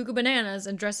is cuckoo bananas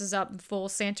and dresses up in full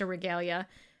Santa regalia.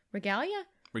 Regalia.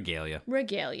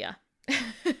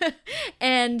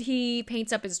 And he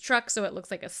paints up his truck so it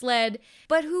looks like a sled.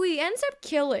 But who he ends up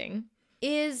killing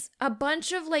is a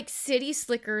bunch of like city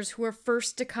slickers who are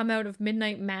first to come out of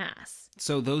Midnight Mass.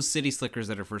 So those city slickers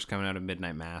that are first coming out of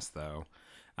Midnight Mass, though,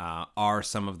 are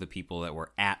some of the people that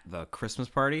were at the Christmas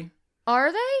party.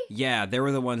 Are they? Yeah, they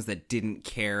were the ones that didn't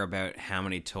care about how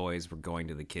many toys were going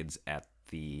to the kids at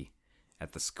the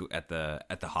school at the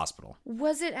hospital.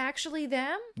 Was it actually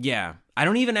them? Yeah. I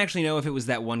don't even actually know if it was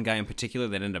that one guy in particular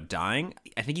that ended up dying.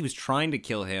 I think he was trying to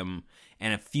kill him,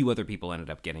 and a few other people ended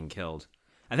up getting killed.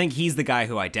 I think he's the guy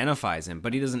who identifies him,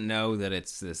 but he doesn't know that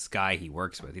it's this guy he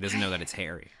works with. He doesn't know that it's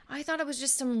Harry. I thought it was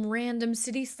just some random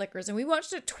city slickers, and we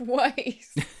watched it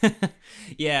twice.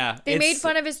 Yeah. They made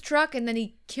fun of his truck, and then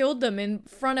he killed them in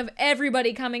front of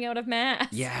everybody coming out of Mass.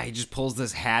 Yeah, he just pulls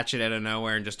this hatchet out of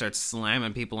nowhere and just starts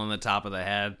slamming people on the top of the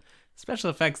head.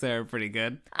 Special effects there are pretty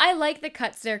good. I like the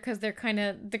cuts there because they're kind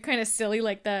of silly.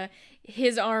 Like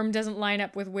his arm doesn't line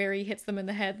up with where he hits them in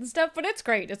the head and stuff, but it's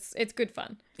great. It's good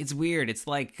fun. It's weird. It's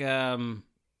like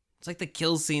the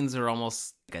kill scenes are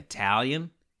almost like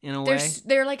Italian in a way.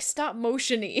 They're like stop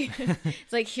motion-y.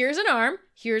 It's like here's an arm,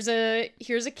 here's a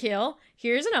kill,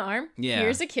 here's an arm,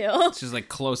 here's a kill. It's just like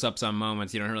close-ups on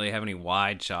moments. You don't really have any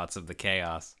wide shots of the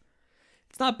chaos.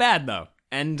 It's not bad though.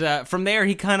 And from there,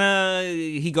 he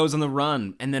goes on the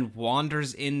run and then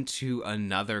wanders into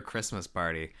another Christmas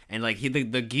party. And like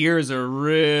the gears are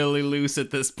really loose at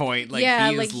this point. Like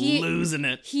he's losing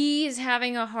it. He's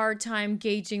having a hard time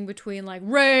gauging between like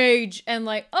rage and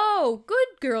like, oh, good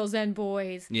girls and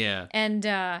boys. Yeah. And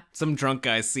some drunk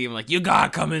guys see him like, you gotta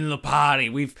come into the party.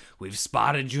 We've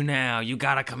spotted you now. You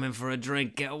gotta come in for a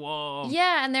drink. Get warm.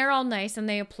 Yeah, and they're all nice and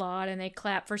they applaud and they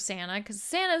clap for Santa because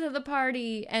Santa's at the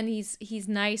party and he's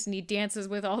nice and he dances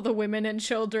with all the women and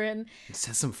children. He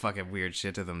says some fucking weird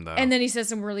shit to them though. And then he says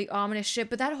some really ominous shit.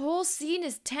 But that whole scene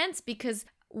is tense because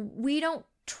we don't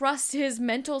trust his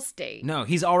mental state. No,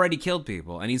 he's already killed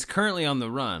people and he's currently on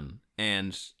the run.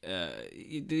 And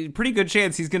pretty good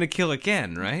chance he's going to kill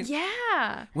again, right?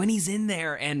 Yeah. When he's in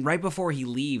there and right before he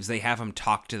leaves, they have him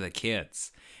talk to the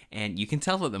kids. And you can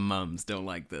tell that the mums don't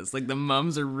like this. Like, the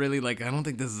mums are really like, I don't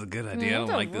think this is a good idea. I don't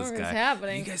like this guy.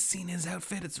 Happening? You guys seen his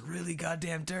outfit? It's really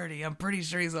goddamn dirty. I'm pretty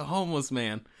sure he's a homeless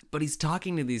man. But he's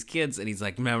talking to these kids and he's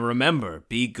like, remember,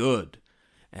 be good.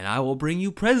 And I will bring you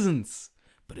presents.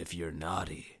 But if you're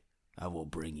naughty, I will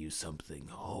bring you something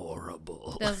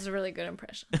horrible. That was a really good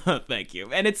impression. Thank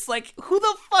you. And it's like, who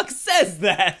the fuck says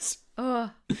that? Ugh.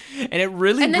 And it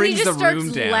really brings the room down. And then he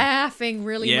just starts laughing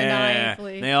really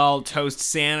maniacally. They all toast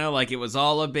Santa like it was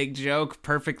all a big joke,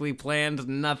 perfectly planned,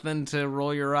 nothing to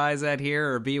roll your eyes at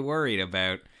here or be worried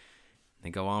about. They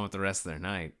go on with the rest of their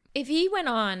night.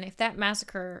 If that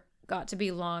massacre got to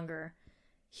be longer,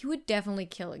 he would definitely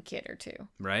kill a kid or two.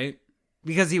 Right?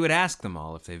 Because he would ask them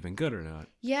all if they've been good or not.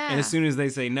 Yeah. And as soon as they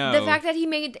say no... The fact that he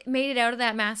made it out of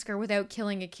that massacre without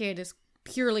killing a kid is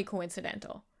purely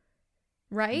coincidental.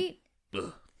 Right?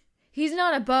 Ugh. He's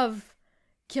not above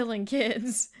killing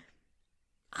kids.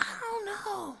 I don't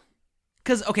know.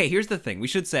 Because, okay, here's the thing. We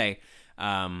should say,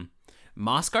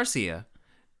 Mas Garcia,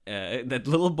 that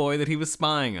little boy that he was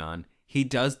spying on, he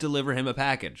does deliver him a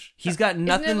package. He's got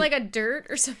nothing... Isn't it like a dirt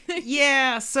or something?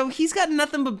 Yeah, so he's got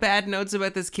nothing but bad notes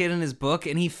about this kid in his book,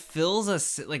 and he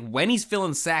fills when he's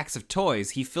filling sacks of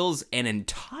toys, he fills an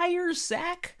entire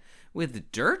sack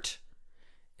with dirt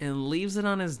and leaves it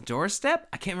on his doorstep.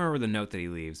 I can't remember the note that he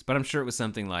leaves, but I'm sure it was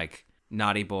something like,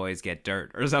 naughty boys get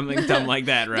dirt, or something dumb like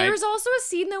that, right? There's also a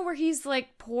scene, though, where he's,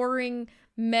 like, pouring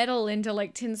metal into,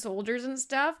 like, tin soldiers and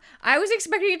stuff. I was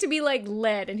expecting it to be, like,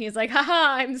 lead, and he's like,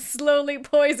 haha, I'm slowly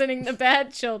poisoning the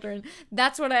bad children.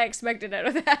 That's what I expected out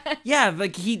of that. Yeah,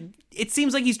 like, it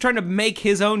seems like he's trying to make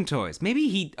his own toys.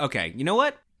 Okay, you know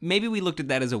what? Maybe we looked at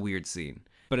that as a weird scene.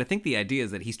 But I think the idea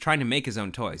is that he's trying to make his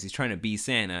own toys. He's trying to be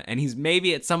Santa. And he's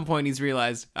maybe at some point he's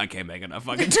realized, I can't make enough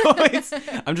fucking toys.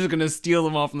 I'm just going to steal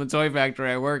them all from the toy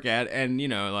factory I work at. And,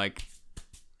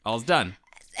 all's done.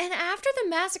 And after the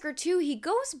massacre too, he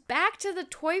goes back to the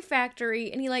toy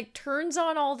factory and he like turns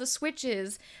on all the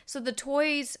switches so the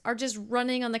toys are just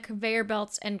running on the conveyor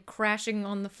belts and crashing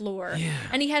on the floor. Yeah.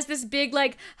 And he has this big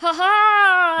like,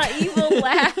 ha-ha, evil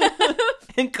laugh.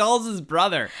 And calls his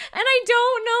brother. And I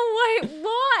don't know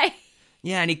why.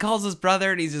 Yeah, and he calls his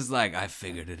brother and he's just like, I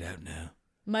figured it out now.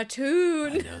 My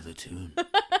tune. I know the tune.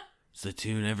 It's the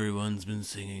tune everyone's been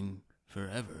singing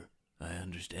forever. I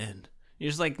understand. You're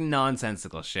just like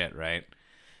nonsensical shit, right?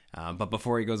 But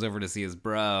before he goes over to see his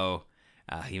bro,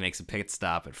 he makes a pit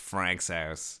stop at Frank's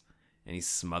house, and he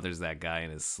smothers that guy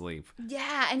in his sleep.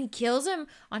 Yeah, and he kills him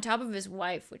on top of his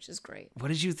wife, which is great. What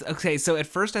did you... Okay, so at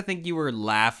first I think you were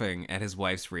laughing at his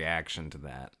wife's reaction to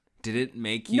that. Did it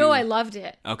make you... No, I loved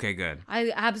it. Okay, good.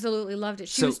 I absolutely loved it.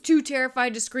 She So- was too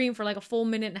terrified to scream for like a full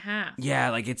minute and a half. Yeah,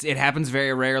 like it happens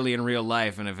very rarely in real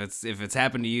life, and if it's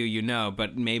happened to you, you know,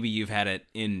 but maybe you've had it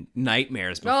in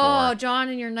nightmares before. Oh, John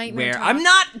and your nightmare Where talk. I'm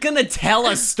not gonna tell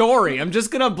a story. I'm just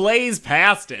gonna blaze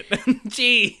past it.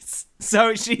 Jeez.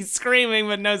 So she's screaming,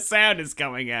 but no sound is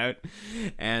coming out.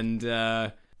 And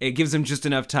it gives him just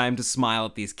enough time to smile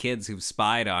at these kids who've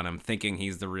spied on him, thinking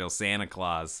he's the real Santa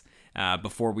Claus.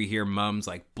 Before we hear Mum's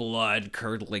like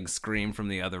blood-curdling scream from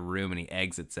the other room and he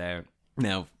exits out.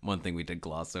 Now, one thing we did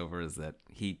gloss over is that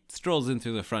he strolls in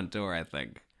through the front door, I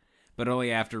think. But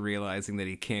only after realizing that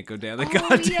he can't go down the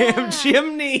goddamn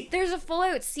chimney. There's a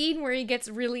full-out scene where he gets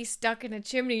really stuck in a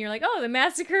chimney. You're like, oh, the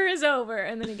massacre is over.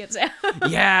 And then he gets out.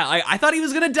 Yeah, I thought he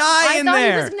was gonna die in there. I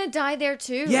thought he was going to die there,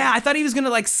 too. Yeah, I thought he was gonna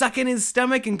like suck in his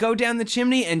stomach and go down the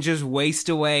chimney and just waste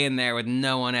away in there with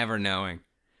no one ever knowing.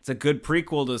 It's a good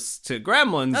prequel to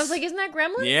Gremlins. I was like, isn't that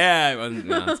Gremlins? Yeah,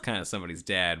 well, it's kind of somebody's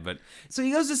dad, but so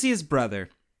he goes to see his brother.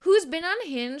 Who's been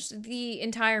unhinged the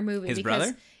entire movie. His because,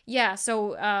 brother? Yeah,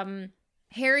 so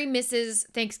Harry misses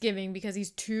Thanksgiving because he's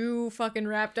too fucking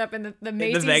wrapped up in the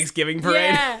Macy's. The Thanksgiving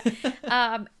parade.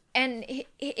 Yeah. And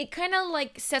it kind of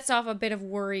like sets off a bit of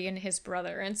worry in his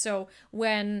brother. And so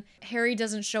when Harry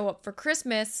doesn't show up for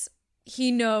Christmas,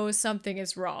 he knows something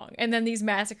is wrong. And then these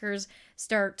massacres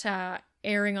start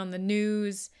airing on the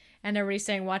news and everybody's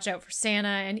saying watch out for Santa,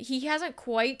 and he hasn't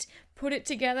quite put it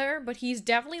together, but he's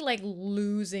definitely like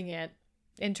losing it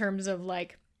in terms of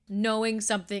like knowing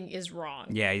something is wrong.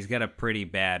 Yeah, he's got a pretty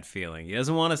bad feeling. He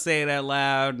doesn't want to say it out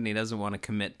loud and he doesn't want to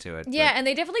commit to it. Yeah, and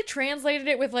they definitely translated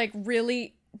it with like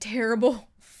really terrible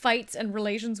fights and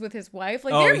relations with his wife.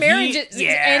 Like their marriage is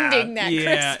ending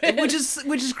that Christmas.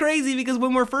 Which is crazy because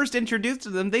when we're first introduced to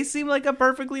them, they seem like a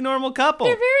perfectly normal couple.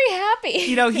 They're very happy.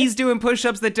 You know, he's doing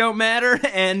push-ups that don't matter,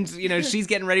 and you know she's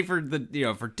getting ready for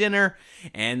for dinner,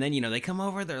 and then they come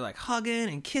over, they're like hugging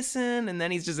and kissing, and then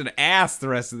he's just an ass the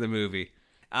rest of the movie.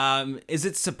 Is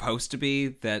it supposed to be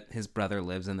that his brother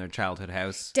lives in their childhood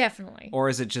house? Definitely. Or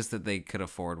is it just that they could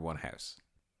afford one house?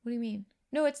 What do you mean?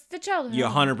 No, it's the childhood. You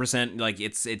 100% like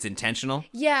it's intentional?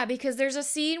 Yeah, because there's a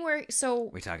scene where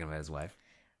We're talking about his wife.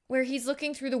 Where he's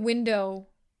looking through the window,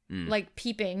 like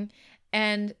peeping,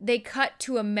 and they cut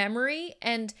to a memory,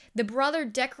 and the brother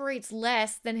decorates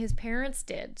less than his parents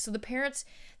did. So the parents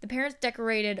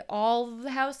decorated all of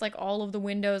the house, like all of the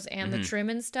windows and the trim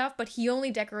and stuff, but he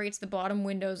only decorates the bottom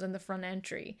windows and the front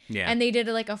entry. Yeah. And they did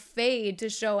like a fade to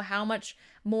show how much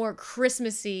more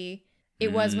Christmassy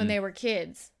it was when they were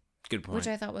kids. Good point. Which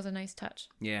I thought was a nice touch.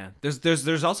 Yeah.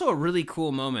 There's also a really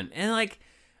cool moment. And like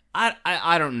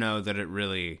I don't know that it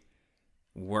really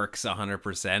works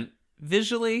 100%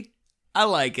 visually. I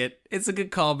like it. It's a good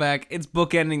callback. It's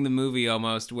bookending the movie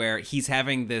almost, where he's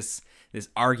having this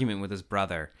argument with his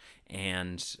brother,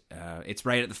 and it's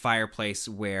right at the fireplace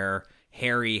where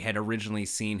Harry had originally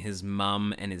seen his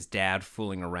mom and his dad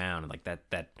fooling around, like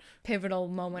that pivotal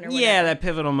moment or whatever. Yeah, that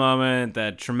pivotal moment,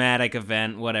 that traumatic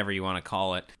event, whatever you want to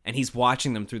call it. And he's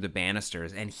watching them through the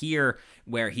banisters. And here,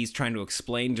 where he's trying to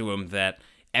explain to him that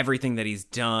everything that he's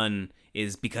done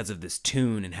is because of this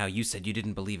tune and how you said you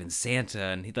didn't believe in Santa.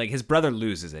 And his brother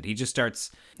loses it.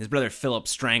 His brother Philip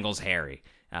strangles Harry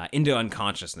into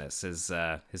unconsciousness, his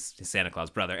Santa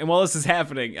Claus brother. And while this is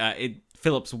happening,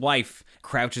 Philip's wife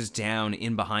crouches down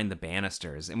in behind the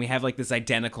banisters, and we have like this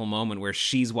identical moment where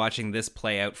she's watching this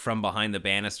play out from behind the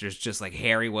banisters, just like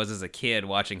Harry was as a kid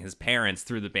watching his parents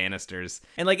through the banisters.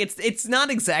 And like it's not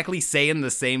exactly saying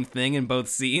the same thing in both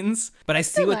scenes, but I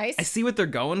see what they're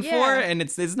going for, and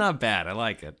it's not bad. I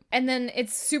like it. And then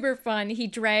it's super fun. He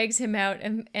drags him out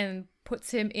and puts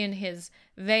him in his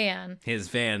van. His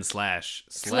van /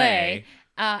 sleigh.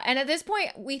 And at this point,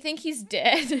 we think he's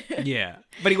dead. Yeah.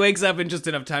 But he wakes up in just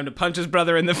enough time to punch his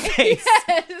brother in the face.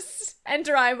 Yes! And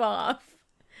drive off.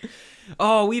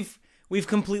 Oh, we've We've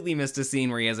completely missed a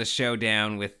scene where he has a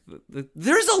showdown with...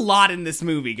 There's a lot in this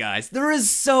movie, guys. There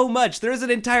is so much. There's an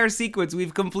entire sequence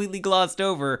we've completely glossed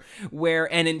over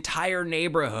where an entire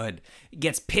neighborhood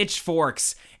gets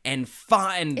pitchforks and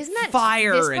Isn't that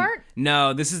fire. this part?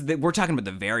 No, this is... We're talking about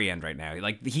the very end right now.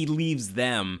 Like, he leaves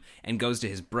them and goes to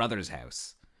his brother's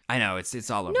house. I know,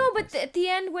 it's all over. No, the but place. at the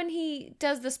end when he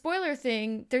does the spoiler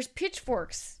thing, there's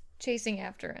pitchforks chasing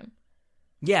after him.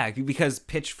 Yeah, because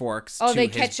pitchforks They to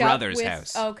his catch up brother's with...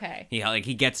 house. Okay.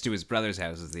 He gets to his brother's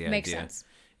house is the Makes idea. sense.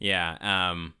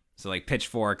 Yeah. So like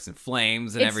pitchforks and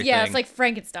flames and everything. Yeah, it's like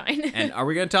Frankenstein. And are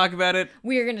we going to talk about it?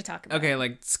 We are going to talk about it. Okay,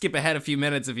 like skip ahead a few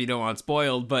minutes if you don't want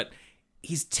spoiled, but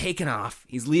he's taken off.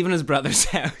 He's leaving his brother's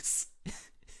house.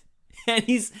 And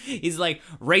he's like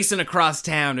racing across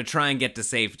town to try and get to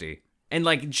safety. And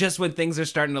like just when things are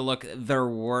starting to look their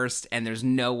worst and there's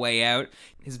no way out,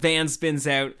 his van spins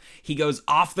out. He goes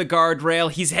off the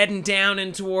guardrail. He's heading down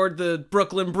and toward the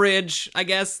Brooklyn Bridge, I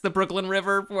guess, the Brooklyn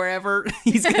River, wherever.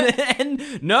 He's gonna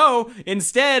end. No,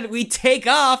 instead we take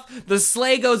off. The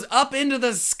sleigh goes up into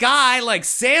the sky like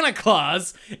Santa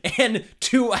Claus, and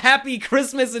to happy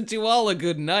Christmas and to all a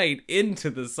good night into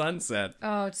the sunset.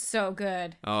 Oh, it's so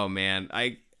good. Oh man,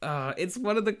 it's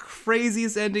one of the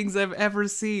craziest endings I've ever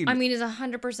seen. I mean, he's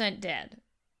 100% dead.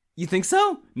 You think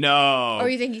so? No. Or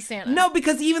you think he's Santa? No,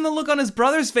 because even the look on his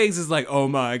brother's face is like, oh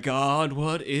my god,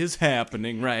 what is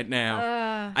happening right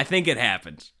now? I think it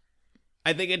happened.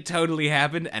 I think it totally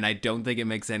happened, and I don't think it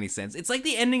makes any sense. It's like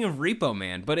the ending of Repo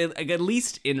Man, but at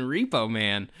least in Repo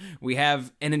Man, we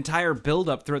have an entire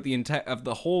build-up throughout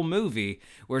the whole movie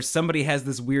where somebody has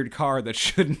this weird car that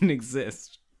shouldn't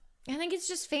exist. I think it's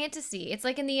just fantasy. It's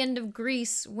like in the end of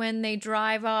Grease when they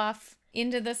drive off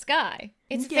into the sky.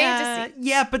 It's fantasy.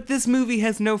 Yeah, but this movie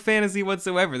has no fantasy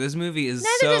whatsoever. This movie is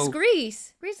Neither does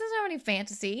Grease. Grease doesn't have any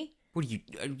fantasy. What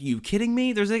are you kidding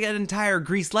me? There's like an entire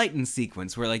Grease Lightning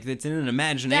sequence where like it's in an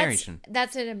imagination.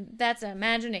 That's an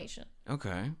imagination.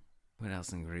 Okay. What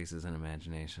else in Grease is an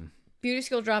imagination? Beauty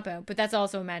School Dropout, but that's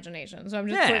also imagination. So I'm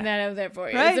just putting that out there for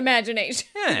you. Right? It's imagination.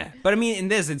 Yeah, but I mean, in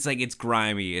this, it's like it's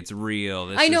grimy, it's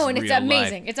real. I know, and is it's real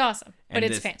amazing. life. It's awesome, but And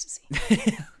it's this-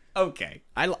 fantasy. Okay,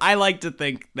 I like to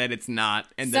think that it's not,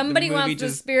 and Somebody that the movie wants the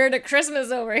just spirit of Christmas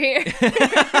over here.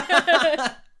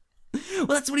 well,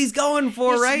 that's what he's going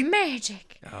for, It's right?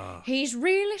 magic. He's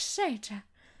really Santa.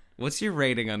 What's your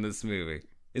rating on this movie?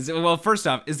 First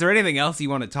off, is there anything else you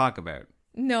want to talk about?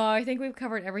 No, I think we've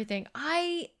covered everything.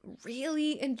 I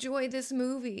really enjoy this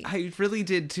movie. I really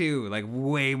did too, like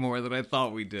way more than I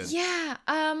thought we did. Yeah,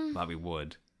 Bobby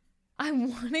Wood. I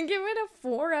want to give it a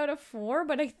 4 out of 4,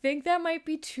 but I think that might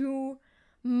be too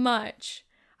much.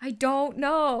 I don't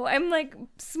know. I'm like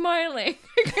smiling.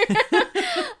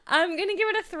 I'm gonna give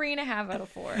it a 3.5 out of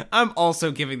 4. I'm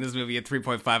also giving this movie a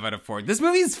 3.5 out of 4. This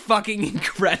movie is fucking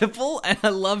incredible, and I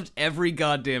loved every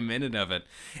goddamn minute of it.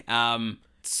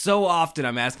 So often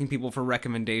I'm asking people for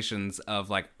recommendations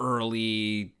of like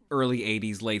early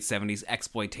 80s, late 70s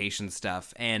exploitation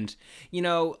stuff, and you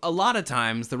know, a lot of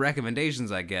times the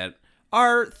recommendations I get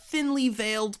are thinly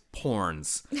veiled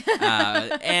porns.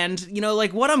 And, you know,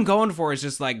 like, what I'm going for is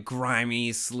just, like,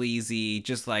 grimy, sleazy,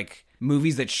 just, like,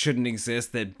 movies that shouldn't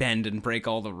exist that bend and break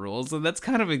all the rules. And that's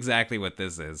kind of exactly what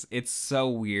this is. It's so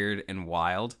weird and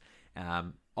wild.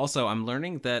 Also, I'm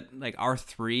learning that, like, our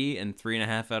 3 and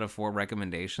 3.5 out of 4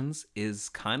 recommendations is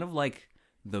kind of like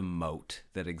the moat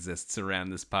that exists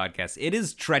around this podcast. It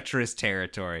is treacherous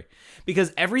territory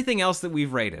because everything else that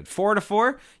we've rated 4 out of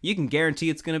 4, you can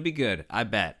guarantee it's going to be good. I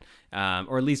bet,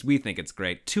 or at least we think it's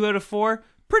great. 2 out of 4,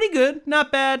 pretty good,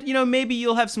 not bad. You know, maybe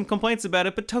you'll have some complaints about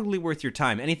it, but totally worth your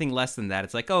time. Anything less than that,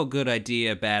 it's like, oh, good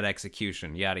idea, bad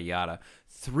execution, yada yada.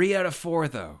 3 out of 4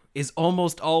 though is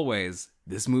almost always,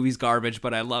 this movie's garbage,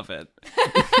 but I love it.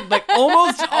 Like,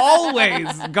 almost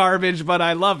always garbage, but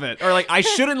I love it. Or, like, I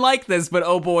shouldn't like this, but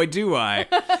oh boy, do I.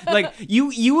 Like,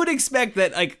 you would expect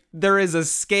that, like, there is a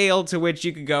scale to which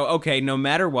you could go, okay, no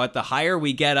matter what, the higher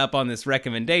we get up on this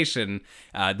recommendation,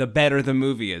 the better the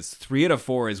movie is. 3 out of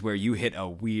 4 is where you hit a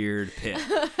weird pit.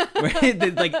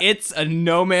 Where, like, it's a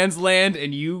no man's land,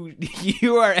 and you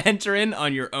are entering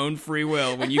on your own free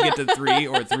will when you get to 3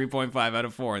 or 3.5 out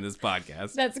of 4 in this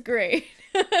podcast. That's great.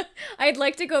 I'd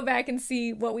like to go back and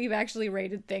see what we've actually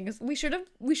rated things. We should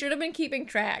have been keeping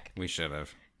track. We should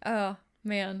have. Oh,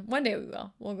 man. One day we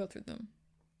will. We'll go through them.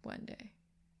 One day.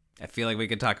 I feel like we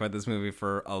could talk about this movie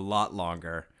for a lot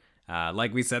longer.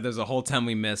 Like we said, there's a whole ton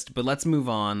we missed, but let's move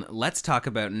on. Let's talk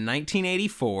about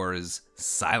 1984's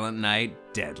Silent Night,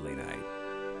 Deadly Night.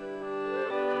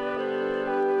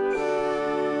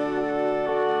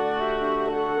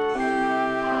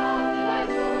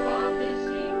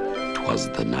 'Twas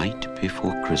the night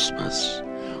before Christmas,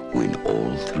 when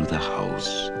all through the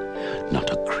house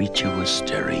not a creature was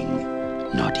stirring,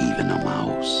 not even a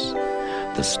mouse.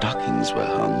 The stockings were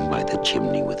hung by the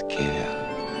chimney with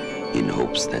care, in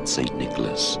hopes that St.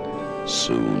 Nicholas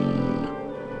soon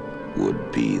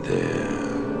would be there.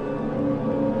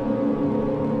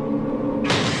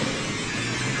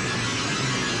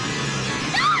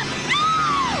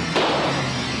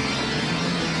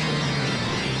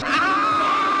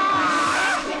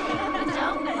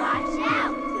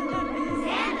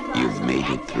 You've made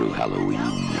it through Halloween.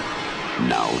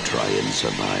 Now try and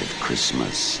survive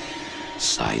Christmas.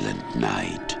 Silent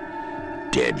night.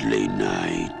 Deadly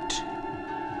night.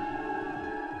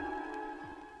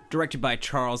 Directed by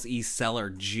Charles E. Seller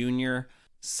Jr.,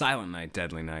 Silent Night,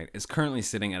 Deadly Night is currently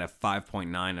sitting at a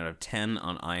 5.9 out of 10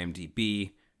 on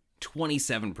IMDb,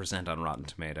 27% on Rotten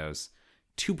Tomatoes,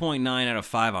 2.9 out of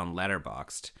 5 on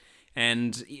Letterboxd.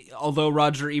 And although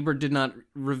Roger Ebert did not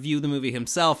review the movie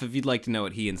himself, if you'd like to know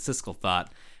what he and Siskel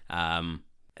thought, I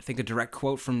think a direct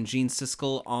quote from Gene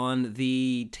Siskel on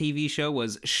the TV show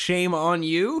was "Shame on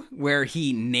you," where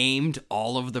he named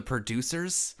all of the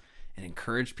producers and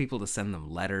encouraged people to send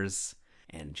them letters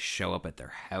and show up at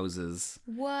their houses.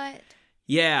 What?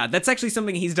 Yeah, that's actually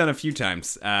something he's done a few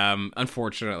times,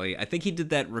 unfortunately. I think he did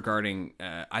that regarding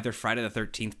either Friday the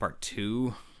 13th Part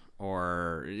 2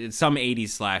 or some 80s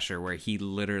slasher where he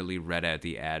literally read out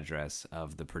the address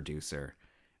of the producer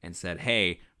and said,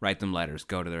 hey, write them letters,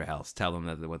 go to their house, tell them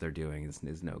that what they're doing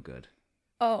is no good.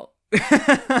 Oh.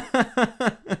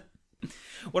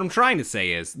 What I'm trying to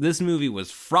say is this movie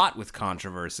was fraught with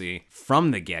controversy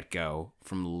from the get-go,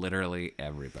 from literally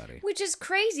everybody. Which is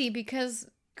crazy because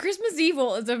Christmas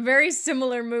Evil is a very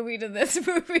similar movie to this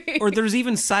movie. Or there's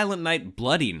even Silent Night,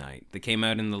 Bloody Night that came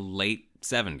out in the late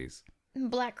 70s.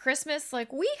 Black Christmas,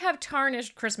 like, we have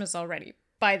tarnished Christmas already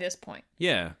by this point.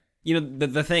 Yeah. You know,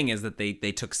 the thing is that they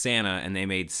took Santa and they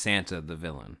made Santa the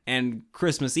villain. And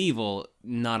Christmas Evil,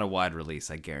 not a wide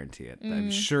release, I guarantee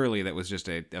it. Surely that was just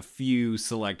a few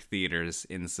select theaters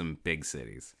in some big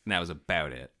cities. And that was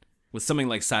about it. With something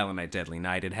like Silent Night, Deadly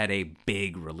Night, it had a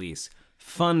big release.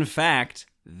 Fun fact,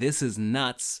 this is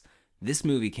nuts. This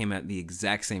movie came out the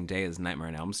exact same day as Nightmare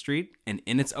on Elm Street, and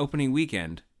in its opening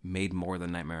weekend, made more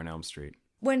than Nightmare on Elm Street.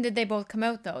 When did they both come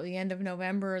out, though? The end of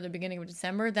November or the beginning of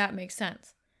December? That makes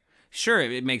sense. Sure,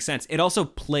 it makes sense. It also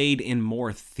played in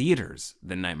more theaters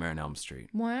than Nightmare on Elm Street.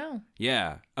 Wow.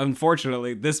 Yeah.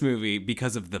 Unfortunately, this movie,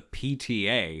 because of the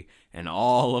PTA and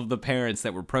all of the parents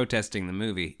that were protesting the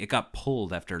movie, it got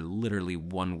pulled after literally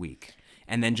 1 week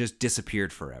and then just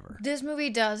disappeared forever. This movie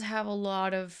does have a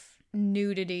lot of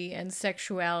nudity and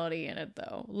sexuality in it,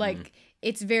 though. Like,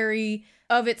 it's very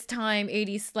of its time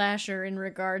 80s slasher in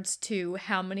regards to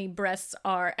how many breasts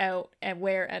are out and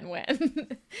where and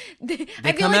when.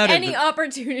 I feel like any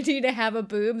opportunity to have a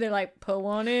boob, they're like, put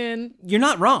one in. You're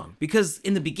not wrong, because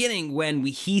in the beginning, when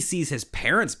he sees his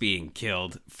parents being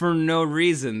killed, for no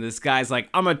reason, this guy's like,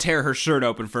 I'm gonna tear her shirt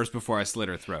open first before I slit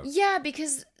her throat. Yeah,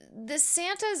 because the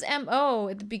Santa's MO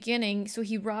at the beginning, so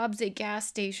he robs a gas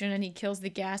station and he kills the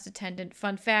gas attendant.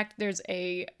 Fun fact, there's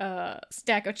a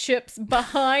stack of chips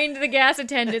behind the gas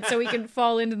attendant so he can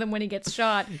fall into them when he gets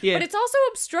shot. Yeah. But it's also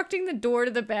obstructing the door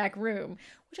to the back room,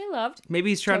 which I loved. Maybe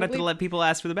he's trying not to let people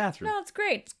ask for the bathroom. No, it's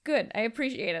great. It's good. I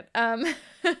appreciate it.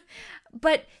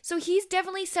 But so he's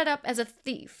definitely set up as a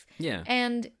thief. Yeah.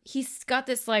 And he's got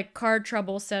this like car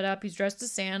trouble set up. He's dressed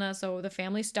as Santa, so the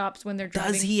family stops when they're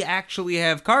driving. Does he actually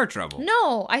have car trouble?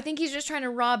 No, I think he's just trying to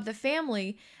rob the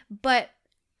family. But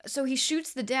so he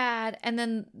shoots the dad, and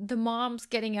then the mom's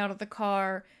getting out of the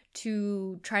car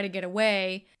to try to get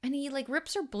away. And he like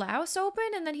rips her blouse open,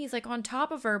 and then he's like on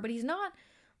top of her, but he's not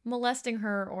molesting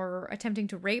her or attempting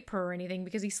to rape her or anything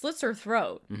because he slits her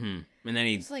throat. Mm-hmm. And then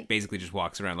he like, basically just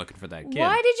walks around looking for that kid.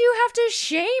 Why did you have to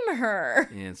shame her?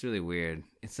 Yeah, it's really weird.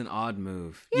 It's an odd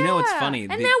move. Yeah. You know what's funny?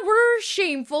 And now we're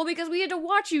shameful because we had to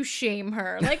watch you shame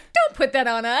her. Like, don't put that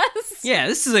on us. Yeah,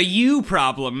 this is a you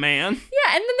problem, man.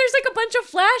 Yeah, and then there's like a bunch of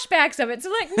flashbacks of it.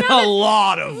 So like a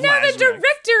lot of flashbacks. Now the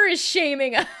director is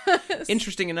shaming us.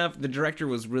 Interesting enough, the director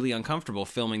was really uncomfortable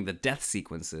filming the death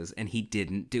sequences, and he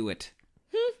didn't do it.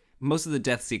 Most of the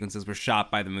death sequences were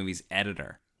shot by the movie's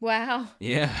editor. Wow.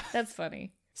 Yeah. That's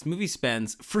funny. This movie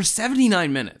spends, for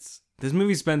 79 minutes, this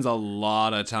movie spends a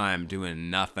lot of time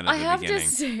doing nothing at the beginning. I have to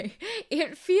say,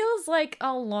 it feels like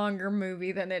a longer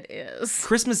movie than it is.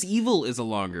 Christmas Evil is a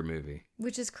longer movie.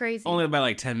 Which is crazy. Only by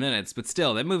like 10 minutes, but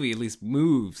still, that movie at least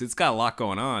moves. It's got a lot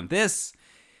going on. There's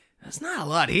not a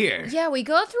lot here. Yeah, we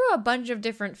go through a bunch of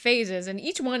different phases, and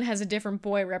each one has a different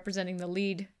boy representing the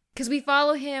lead Because we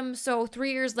follow him, so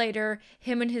 3 years later,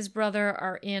 him and his brother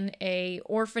are in a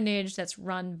orphanage that's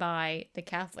run by the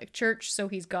Catholic Church. So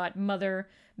he's got mother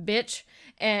bitch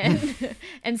and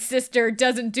and sister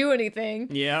doesn't do anything.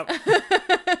 Yep.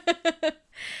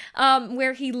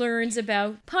 Where he learns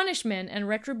about punishment and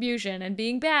retribution and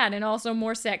being bad and also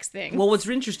more sex things. Well, what's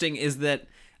interesting is that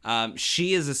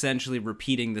she is essentially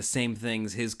repeating the same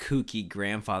things his kooky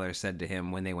grandfather said to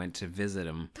him when they went to visit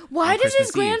him. Why on does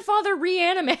his Christmas Eve. grandfather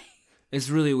reanimate? It's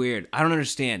really weird. I don't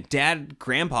understand.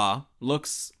 Grandpa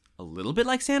looks a little bit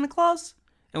like Santa Claus.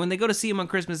 And when they go to see him on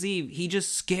Christmas Eve, he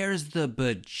just scares the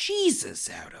bejesus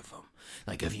out of them.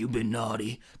 Like, have you been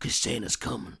naughty? Because Santa's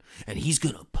coming, and he's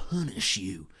going to punish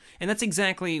you. And that's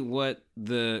exactly what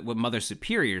Mother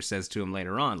Superior says to him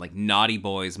later on. Like, naughty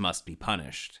boys must be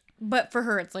punished. But for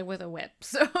her, it's like with a whip.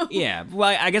 So Yeah.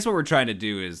 Well, I guess what we're trying to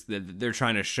do is that they're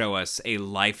trying to show us a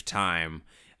lifetime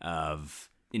of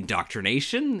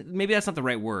indoctrination. Maybe that's not the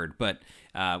right word, but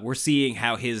we're seeing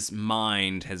how his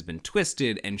mind has been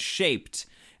twisted and shaped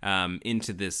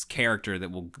into this character that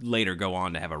will later go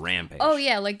on to have a rampage. Oh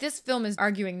yeah, like this film is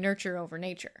arguing nurture over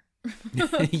nature.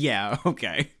 Yeah,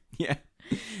 okay. Yeah.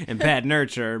 And bad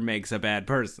nurture makes a bad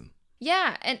person.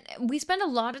 Yeah, and we spend a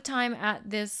lot of time at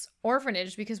this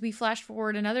orphanage because we flash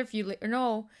forward another few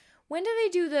when do they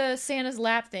do the Santa's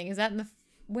lap thing? Is that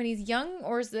when he's young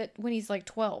or is it when he's like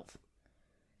 12?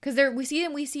 Cuz we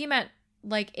see him at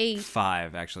like 8.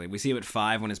 5, actually. We see him at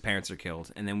 5 when his parents are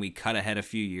killed, and then we cut ahead a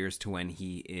few years to when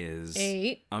he is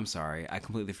 8. I'm sorry, I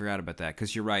completely forgot about that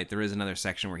because you're right. There is another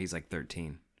section where he's like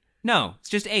 13. No, it's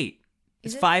just 8.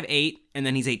 It's 5, 8, and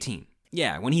then he's 18.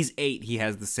 Yeah, when he's 8, he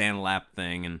has the Santa lap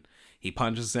thing, and he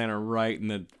punches Santa right in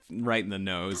the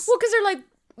nose. Well, because they're like,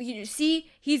 you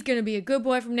see, he's gonna be a good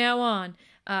boy from now on.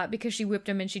 Because she whipped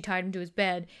him and she tied him to his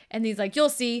bed. And he's like, you'll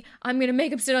see, I'm going to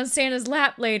make him sit on Santa's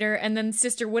lap later. And then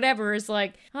Sister whatever is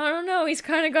like, I don't know, he's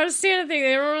kind of got a Santa thing.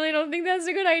 They really don't think that's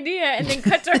a good idea. And then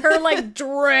cut to her, like,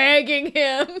 dragging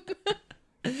him.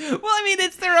 Well, I mean,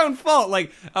 it's their own fault.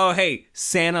 Like, oh, hey,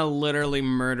 Santa literally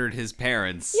murdered his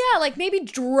parents. Yeah, like, maybe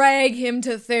drag him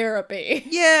to therapy.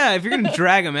 Yeah, if you're going to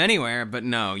drag him anywhere. But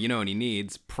no, you know what he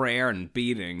needs? Prayer and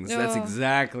beatings. That's Oh.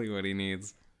 exactly what he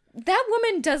needs. That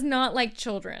woman does not like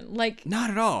children. Like, Not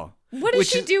at all. what is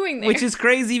she doing there? Which is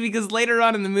crazy because later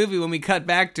on in the movie, when we cut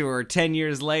back to her 10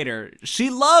 years later, she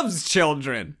loves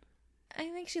children. I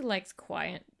think she likes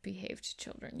quiet, behaved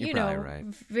children. You're you know, probably right.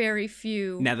 very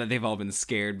few. Now that they've all been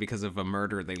scared because of a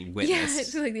murder they Yeah, witnessed.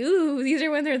 it's like, ooh, these are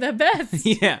when they're the best.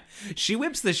 Yeah, she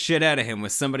whips the shit out of him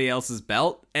with somebody else's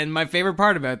belt, and my favorite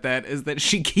part about that is that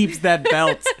she keeps that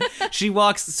belt. She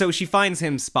finds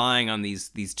him spying on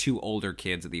these 2 older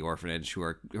kids at the orphanage who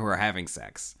are having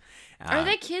sex. Are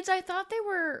they kids? I thought they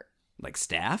were. Like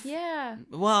staff? Yeah.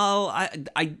 Well,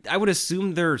 I would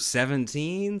assume they're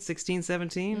 16,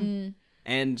 17.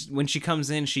 And when she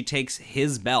comes in, she takes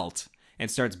his belt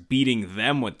and starts beating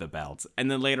them with the belt.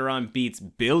 And then later on beats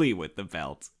Billy with the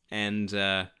belt. And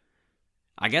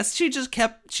I guess she just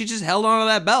held on to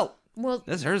that belt. Well,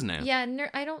 That's hers now. yeah.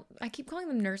 I keep calling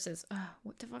them nurses.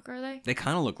 What the fuck are they? They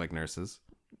kind of look like nurses.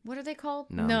 What are they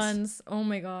called? Nuns. Oh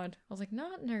my god. I was like,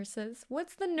 not nurses.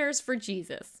 What's the nurse for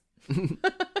Jesus?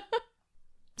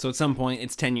 So at some point,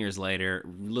 it's 10 years later,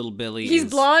 little Billy He's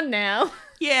is... blonde now.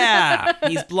 Yeah,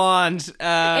 he's blonde.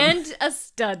 And a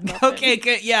stud muffin. Okay,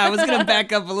 good. Yeah, I was going to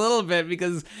back up a little bit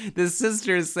because the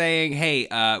sister is saying, hey,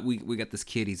 we got this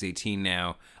kid, he's 18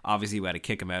 now. Obviously, we had to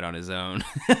kick him out on his own.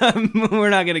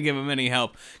 We're not going to give him any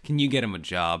help. Can you get him a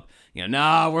job? You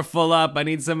know, no, we're full up. I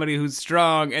need somebody who's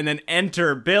strong. And then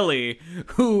enter Billy,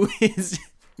 who is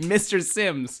Mr.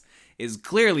 Sims is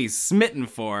clearly smitten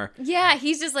for. Yeah,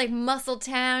 he's just like muscle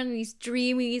town, and he's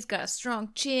dreamy, he's got a strong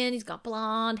chin, he's got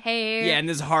blonde hair. Yeah, and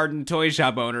this hardened toy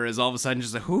shop owner is all of a sudden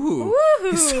just like, ooh, Woo.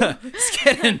 it's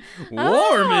getting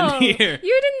warm Oh, in here.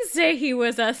 You didn't say he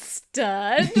was a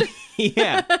stud.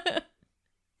 Yeah.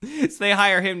 So they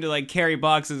hire him to like carry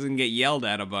boxes and get yelled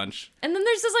at a bunch. And then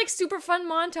there's this like super fun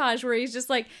montage where he's just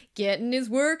like getting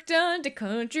his work done to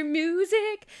country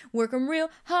music, working real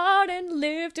hard and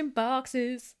lifting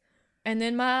boxes. And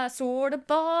then my sort of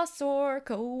boss or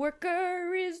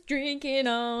coworker is drinking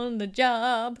on the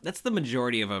job. That's the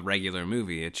majority of a regular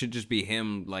movie. It should just be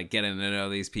him like getting to know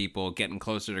these people, getting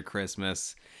closer to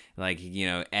Christmas, like, you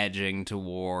know, edging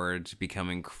toward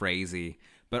becoming crazy.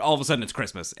 But all of a sudden it's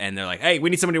Christmas, and they're like, hey, we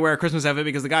need somebody to wear a Christmas outfit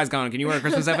because the guy's gone. Can you wear a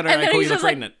Christmas outfit? All And right, then cool, he's you look just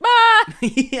great like,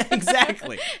 in it. bah! Yeah,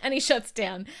 exactly. And he shuts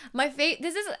down.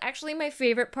 This is actually my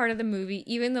favorite part of the movie,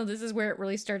 even though this is where it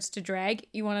really starts to drag.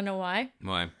 You want to know why?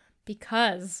 Why?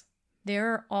 Because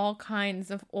there are all kinds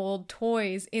of old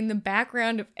toys in the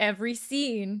background of every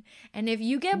scene. And if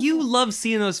you get... You love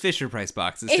seeing those Fisher-Price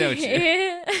boxes, don't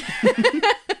you?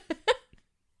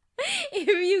 If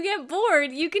you get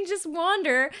bored, you can just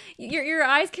wander. Your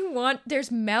eyes can wander. There's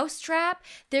Mousetrap.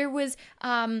 There was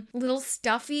little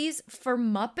stuffies for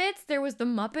Muppets. There was the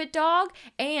Muppet Dog.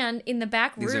 And in the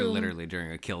back room... These are literally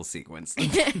during a kill sequence.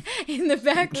 In the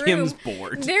back room... Kim's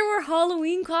bored. There were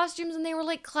Halloween costumes, and they were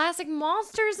like classic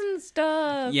monsters and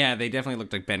stuff. Yeah, they definitely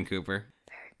looked like Ben Cooper.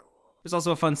 There's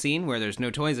also a fun scene where there's no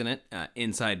toys in it,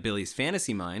 inside Billy's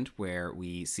fantasy mind, where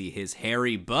we see his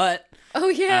hairy butt. Oh,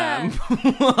 yeah.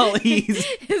 While he's...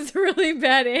 It's really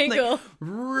bad angle. Like,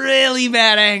 really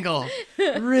bad angle.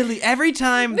 Really. Every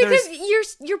time because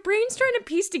your brain's trying to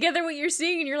piece together what you're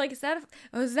seeing, and you're like, is that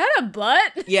a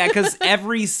butt? Yeah, because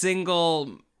every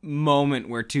single moment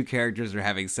where two characters are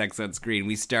having sex on screen,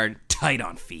 we start tight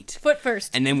on feet. Foot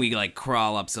first. And then we like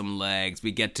crawl up some legs.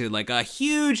 We get to like a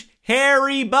huge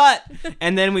hairy butt.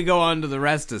 And then we go on to the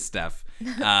rest of stuff.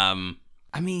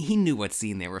 I mean, he knew what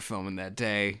scene they were filming that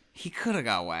day. He could have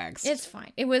got waxed. It's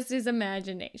fine. It was his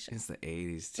imagination. It's the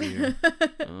 80s too.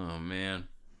 Oh, man.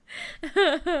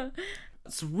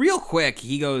 So real quick,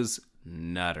 he goes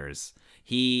nutters.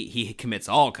 He commits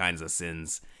all kinds of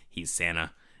sins. He's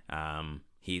Santa.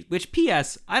 Which,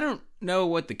 P.S., I don't know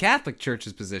what the Catholic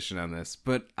Church's position on this,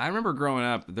 but I remember growing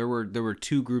up, there were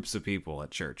two groups of people at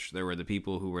church. There were the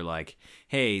people who were like,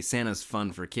 hey, Santa's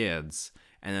fun for kids.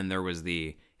 And then there was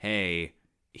the, hey,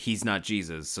 he's not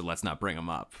Jesus, so let's not bring him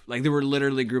up. Like, there were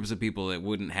literally groups of people that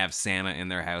wouldn't have Santa in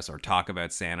their house or talk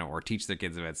about Santa or teach their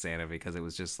kids about Santa because it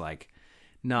was just like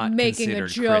not making a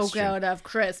joke Christian. out of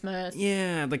Christmas.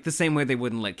 Yeah, like the same way they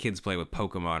wouldn't let kids play with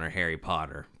Pokemon or Harry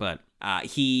Potter. But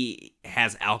he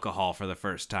has alcohol for the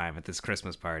first time at this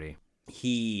Christmas party.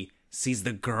 He sees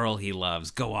the girl he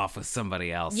loves go off with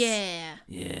somebody else. Yeah.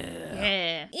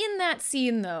 Yeah. In that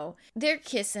scene, though, they're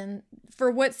kissing for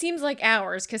what seems like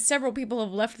hours because several people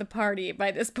have left the party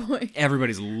by this point.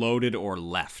 Everybody's loaded or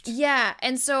left. Yeah,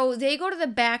 and so they go to the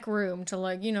back room to,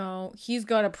 like, he's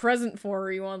got a present for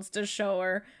her he wants to show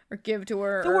her or give to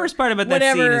her. The worst part about that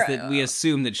whatever. scene is that we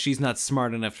assume that she's not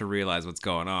smart enough to realize what's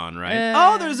going on,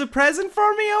 right? There's a present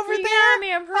for me over You there? got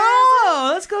me a present.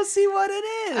 Oh, let's go see what it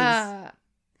is.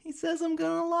 He says I'm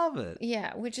gonna love it.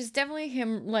 Yeah, which is definitely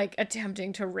him, like,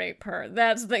 attempting to rape her.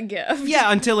 That's the gift.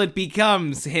 Yeah, until it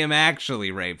becomes him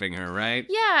actually raping her, right?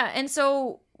 Yeah, and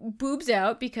so boobs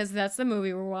out because that's the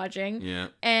movie we're watching. Yeah.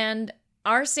 And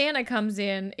our Santa comes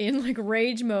in like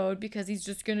rage mode because he's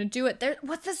just gonna do it.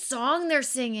 What's the song they're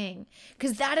singing?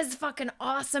 Because that is fucking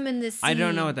awesome in this scene. I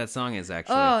don't know what that song is,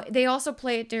 actually. Oh, they also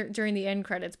play it during the end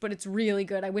credits, but it's really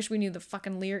good. I wish we knew the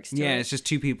fucking lyrics to it. Yeah, it's just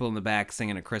two people in the back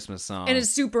singing a Christmas song. And it's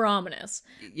super ominous.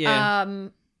 Yeah.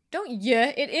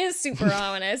 It is super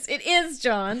ominous. It is,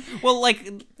 John. Well,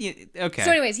 like, okay.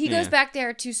 So anyways, he goes back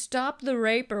there to stop the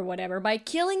rape or whatever. By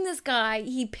killing this guy,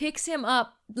 he picks him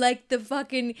up like the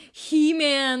fucking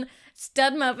He-Man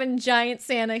stud muffin giant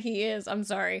Santa he is. I'm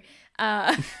sorry.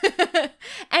 And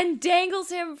dangles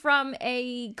him from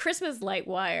a Christmas light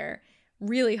wire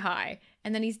really high.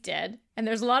 And then he's dead. And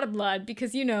there's a lot of blood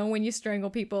because, when you strangle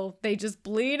people, they just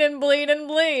bleed and bleed and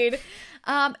bleed.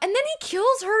 And then he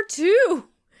kills her too.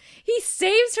 He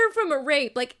saves her from a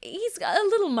rape. Like, he's a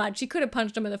little much. She could have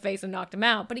punched him in the face and knocked him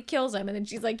out, but he kills him. And then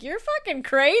she's like, you're fucking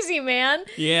crazy, man.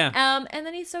 Yeah. And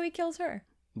then he kills her.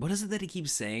 What is it that he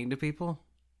keeps saying to people?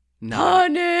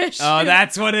 Punish. Oh,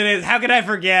 that's what it is. How could I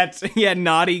forget? Yeah,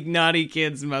 naughty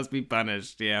kids must be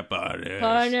punished. Yeah,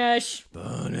 punish.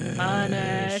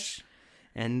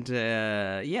 And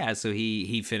so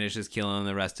he finishes killing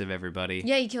the rest of everybody.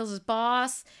 Yeah, he kills his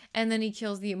boss, and then he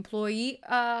kills the employee.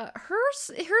 Hers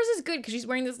is good because she's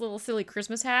wearing this little silly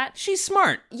Christmas hat. She's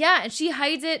smart. Yeah, and she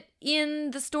hides it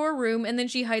in the storeroom, and then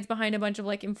she hides behind a bunch of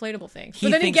like inflatable things. He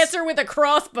But then he gets her with a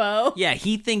crossbow. Yeah,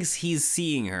 he thinks he's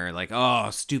seeing her. Like, oh,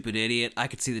 stupid idiot! I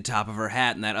could see the top of her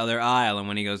hat in that other aisle. And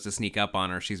when he goes to sneak up on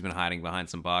her, she's been hiding behind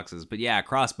some boxes. But yeah,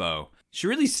 crossbow. She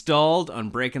really stalled on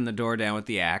breaking the door down with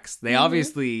the axe. They were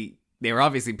obviously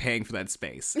paying for that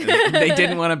space. They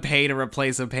didn't want to pay to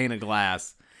replace a pane of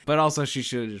glass. But also, she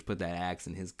should have just put that axe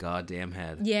in his goddamn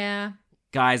head. Yeah.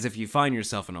 Guys, if you find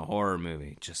yourself in a horror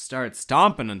movie, just start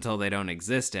stomping until they don't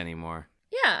exist anymore.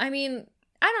 Yeah, I mean,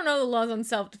 I don't know the laws on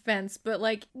self-defense, but,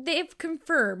 like, they've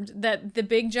confirmed that the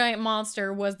big giant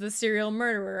monster was the serial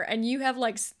murderer, and you have,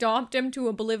 like, stomped him to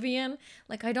oblivion.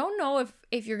 Like, I don't know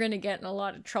if you're gonna get in a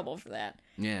lot of trouble for that.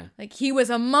 Yeah. Like, he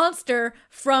was a monster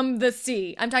from the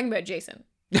sea. I'm talking about Jason.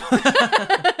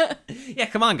 Yeah,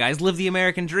 come on, guys. Live the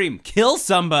American dream. Kill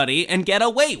somebody and get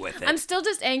away with it. I'm still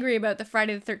just angry about the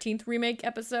Friday the 13th remake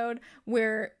episode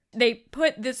where they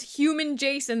put this human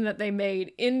Jason that they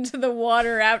made into the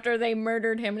water after they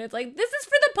murdered him. And it's like, this is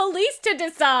for the police to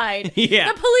decide.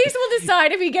 Yeah. The police will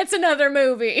decide if he gets another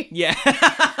movie. Yeah.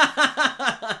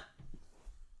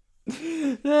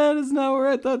 That is not where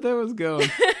I thought that was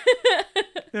going.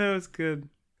 That was good.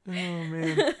 Oh,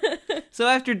 man. So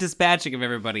after dispatching of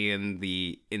everybody in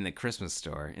the Christmas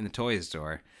store, in the toy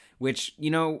store, which,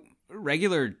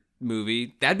 regular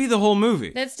movie, that'd be the whole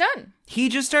movie. That's done. He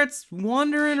just starts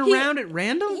wandering around at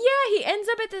random? Yeah, he ends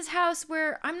up at this house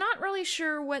where I'm not really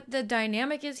sure what the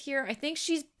dynamic is here. I think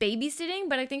she's babysitting,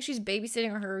 but I think she's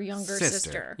babysitting her younger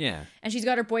sister. Yeah. And she's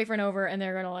got her boyfriend over, and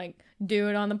they're gonna do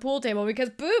it on the pool table because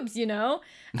boobs,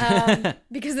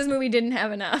 because this movie didn't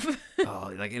have enough.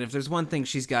 And if there's one thing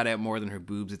she's got out more than her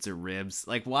boobs, it's her ribs.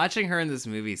 Watching her in this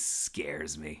movie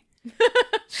scares me.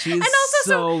 She's And also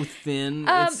so thin.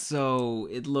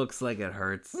 It looks like it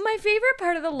hurts. My favorite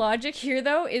part of the logic here,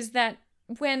 though, is that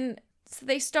when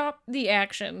they stop the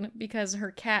action because her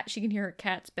cat, she can hear her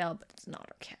cat's bell, but it's not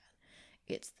her cat.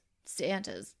 It's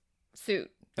Santa's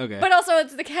suit. Okay. But also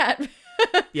it's the cat.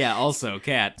 Yeah, also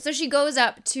cat. So she goes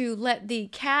up to let the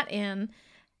cat in,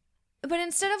 but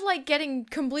instead of getting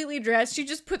completely dressed, she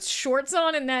just puts shorts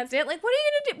on and that's it. What are you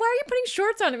gonna do? Why are you putting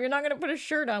shorts on if you're not gonna put a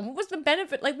shirt on? What was the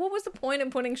benefit? What was the point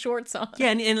in putting shorts on? Yeah,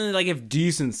 and if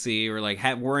decency or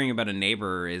worrying about a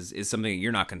neighbor is something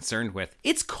you're not concerned with,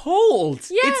 it's cold.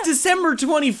 Yeah. It's December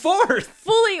 24th.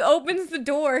 Fully opens the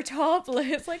door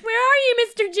topless. Where are you,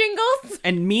 Mr. Jingles?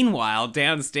 And meanwhile,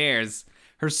 downstairs,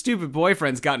 her stupid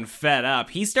boyfriend's gotten fed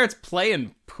up. He starts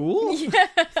playing pool? Yeah.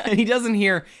 And he doesn't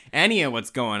hear any of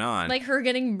what's going on. Her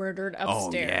getting murdered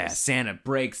upstairs. Oh, yeah. Santa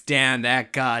breaks down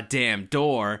that goddamn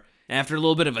door. After a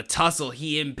little bit of a tussle,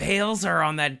 he impales her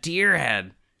on that deer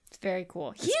head. It's very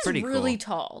cool. It's He's pretty really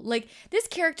cool. tall. This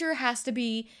character has to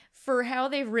be, for how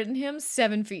they've written him,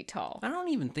 7 feet tall. I don't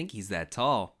even think he's that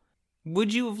tall.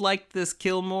 Would you have liked this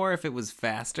kill more if it was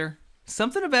faster?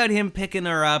 Something about him picking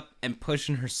her up and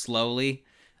pushing her slowly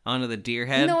onto the deer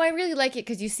head. No, I really like it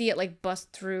because you see it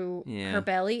bust through Yeah. her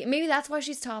belly. Maybe that's why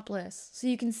she's topless. So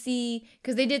you can see,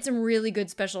 because they did some really good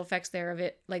special effects there of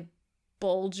it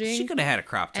bulging. She could have had a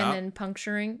crop top. And then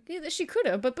puncturing. Yeah, she could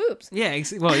have, but boobs. Yeah,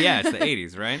 well, yeah, it's the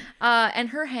 80s, right? And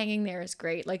her hanging there is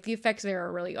great. The effects there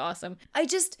are really awesome.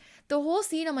 The whole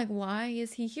scene, I'm why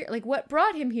is he here? What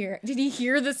brought him here? Did he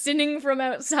hear the sinning from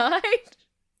outside?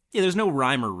 Yeah, there's no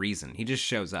rhyme or reason. He just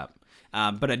shows up.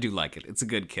 But I do like it. It's a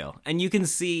good kill. And you can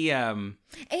see... And,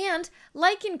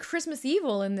 like in Christmas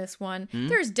Evil in this one,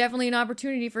 there's definitely an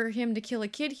opportunity for him to kill a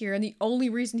kid here, and the only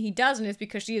reason he doesn't is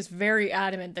because she is very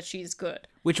adamant that she's good.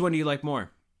 Which one do you like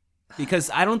more? Because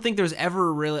I don't think there's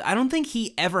ever really... I don't think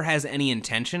he ever has any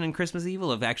intention in Christmas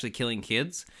Evil of actually killing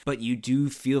kids, but you do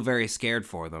feel very scared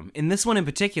for them. In this one in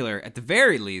particular, at the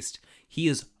very least, he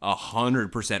is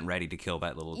 100% ready to kill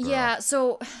that little girl. Yeah,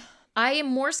 so... I am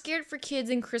more scared for kids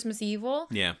in Christmas Evil.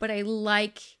 Yeah. But I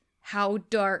like how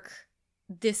dark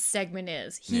this segment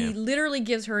is. He literally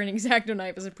gives her an X-Acto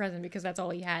knife as a present because that's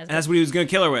all he has. And that's what he was going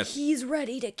to kill her with. He's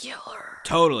ready to kill her.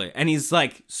 Totally. And he's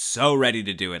so ready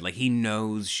to do it. He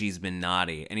knows she's been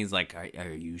naughty. And he's like, are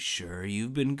you sure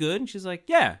you've been good? And she's like,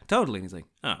 yeah, totally. And he's like,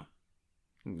 oh,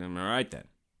 all right then.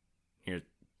 Here's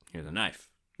a knife.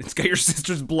 It's got your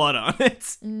sister's blood on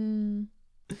it.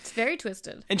 It's very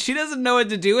twisted. And she doesn't know what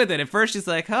to do with it. At first, she's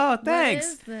like, "Oh, thanks."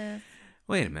 What is this?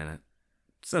 Wait a minute,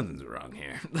 something's wrong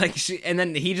here. And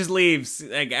then he just leaves,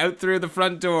 out through the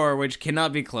front door, which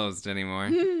cannot be closed anymore.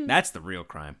 That's the real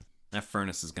crime. That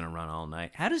furnace is gonna run all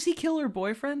night. How does he kill her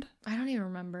boyfriend? I don't even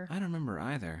remember. I don't remember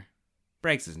either.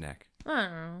 Breaks his neck. I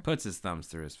don't know. Puts his thumbs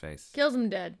through his face. Kills him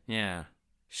dead. Yeah.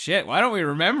 Shit. Why don't we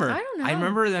remember? I don't know. I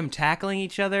remember them tackling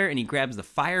each other, and he grabs the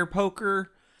fire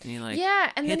poker. And he and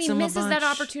then hits he him a misses that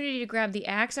bunch. opportunity to grab the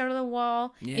axe out of the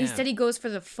wall. Yeah. Instead, he goes for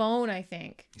the phone, I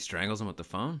think. He strangles him with the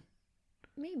phone.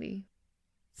 Maybe.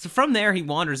 So from there, he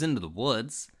wanders into the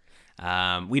woods.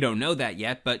 We don't know that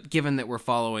yet, but given that we're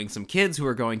following some kids who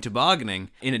are going tobogganing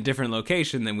in a different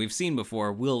location than we've seen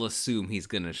before, we'll assume he's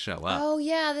going to show up. Oh,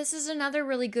 yeah, this is another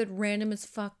really good random as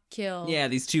fuck kill. Yeah,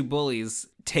 these two bullies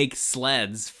take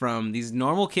sleds from these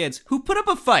normal kids who put up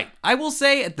a fight. I will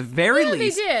say, at the very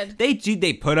least, they did.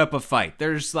 They put up a fight.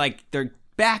 They're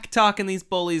back-talking these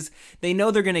bullies. They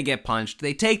know they're gonna get punched.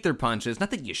 They take their punches.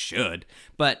 Not that you should,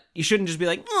 but you shouldn't just be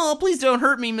like, oh, please don't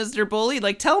hurt me, Mr. Bully.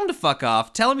 Like, tell him to fuck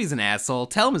off. Tell him he's an asshole.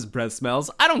 Tell him his breath smells.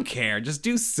 I don't care. Just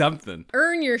do something.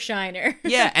 Earn your shiner.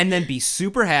 Yeah, and then be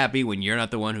super happy when you're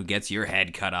not the one who gets your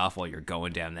head cut off while you're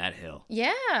going down that hill.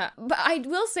 Yeah, but I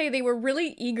will say they were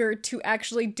really eager to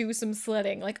actually do some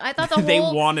sledding. Like, I thought the whole... They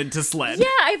wanted to sled. Yeah,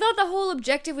 I thought the whole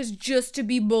objective was just to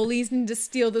be bullies and to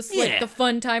steal the sled, Yeah. the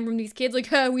fun time from these kids.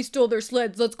 Like, we stole their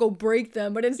sleds, let's go break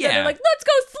them. But instead Yeah. they're like, let's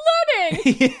go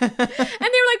sledding! And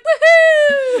they were like,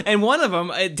 woohoo! And one of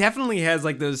them, it definitely has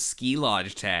like those ski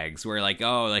lodge tags where like,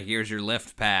 oh, like here's your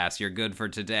lift pass, you're good for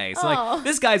today. So Aw. like,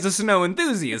 this guy's a snow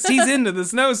enthusiast. He's into the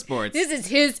snow sports. This is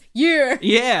his year.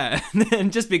 Yeah,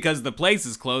 and just because the place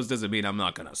is closed doesn't mean I'm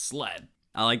not gonna sled.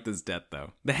 I like this death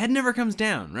though. The head never comes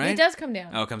down, right? It does come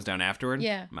down. Oh, it comes down afterward?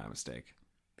 Yeah. My mistake.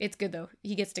 It's good though.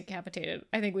 He gets decapitated.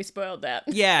 I think we spoiled that.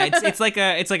 Yeah, it's like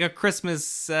a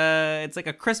Christmas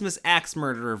axe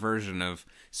murderer version of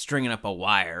stringing up a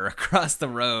wire across the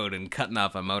road and cutting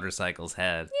off a motorcycle's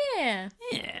head. Yeah.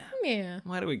 Yeah. Yeah.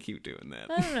 Why do we keep doing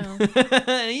that? I don't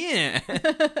know. Yeah.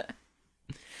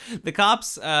 The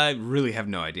cops really have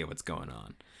no idea what's going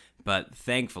on. But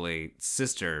thankfully,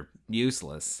 Sister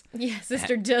Useless, Yeah,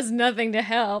 sister does nothing to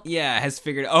help has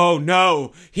figured, oh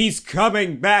no, he's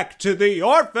coming back to the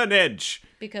orphanage.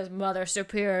 because Mother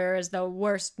Superior is the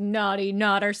worst naughty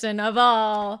Notterson of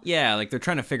all. Yeah, like they're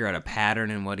trying to figure out a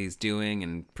pattern in what he's doing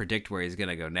and predict where he's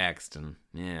gonna go next. And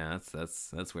yeah,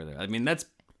 that's where they're. I mean, that's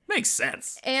makes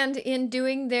sense. And in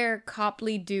doing their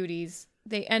copley duties,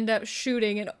 they end up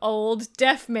shooting an old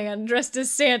deaf man dressed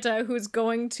as Santa who's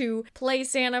going to play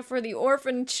Santa for the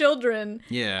orphan children.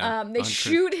 Yeah. They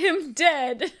shoot him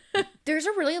dead. There's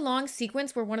a really long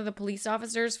sequence where one of the police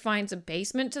officers finds a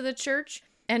basement to the church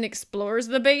and explores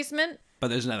the basement, But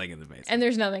there's nothing in the basement. and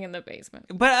there's nothing in the basement.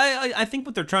 But I think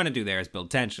what they're trying to do there is build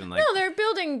tension. Like, No, they're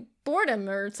building boredom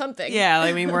or something. yeah,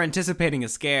 I mean, we're anticipating a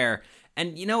scare.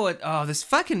 And you know what? Oh, this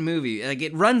fucking movie, like,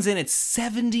 it runs in at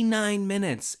 79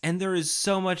 minutes, and there is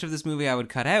so much of this movie I would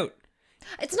cut out.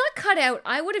 It's not cut out.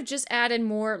 I would have just added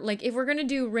more, like, if we're gonna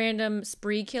do random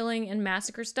spree killing and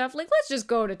massacre stuff, like, let's just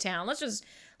go to town. Let's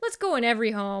go in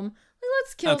every home.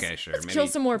 Let's kill. Okay, sure. Let's maybe kill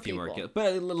some more a few people. kills.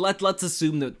 But let's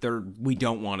assume that we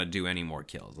don't want to do any more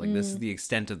kills. Like, this is the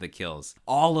extent of the kills.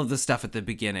 All of the stuff at the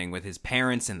beginning with his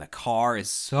parents in the car is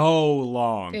so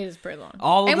long. It is pretty long.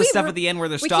 All of And the we stuff at the end where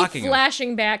they're we stalking keep him.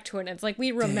 flashing back to it. And it's like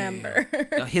we remember.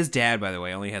 His dad, by the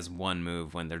way, only has one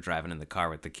move when they're driving in the car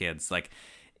with the kids. Like,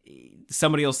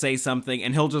 somebody will say something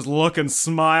and he'll just look and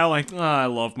smile like, oh, I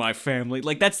love my family.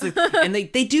 Like, that's the... and they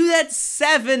do that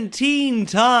 17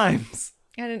 times.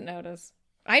 I didn't notice.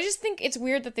 I just think it's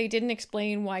weird that they didn't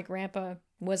explain why Grandpa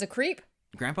was a creep.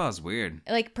 Grandpa's weird.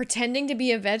 Like, pretending to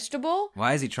be a vegetable.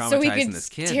 Why is he So he traumatizing could this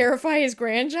kid? terrify his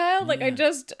grandchild. Like,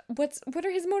 what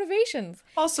are his motivations?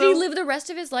 Also- did he live the rest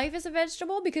of his life as a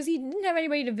vegetable because he didn't have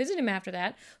anybody to visit him after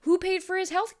that? Who paid for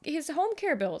his home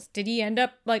care bills? Did he end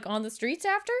up like on the streets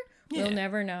after? Yeah. We'll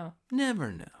never know.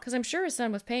 Never know. Because I'm sure his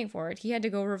son was paying for it. He had to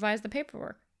go revise the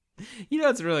paperwork. You know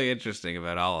what's really interesting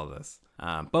about all of this?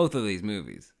 Both of these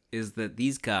movies is that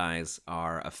these guys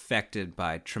are affected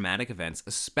by traumatic events,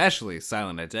 especially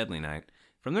Silent Night, Deadly Night,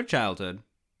 from their childhood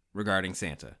regarding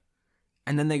Santa.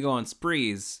 And then they go on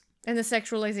sprees. And the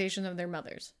sexualization of their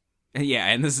mothers. Yeah,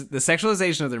 and the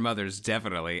sexualization of their mothers,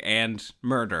 definitely, and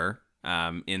murder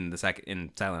in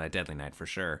Silent Night, Deadly Night, for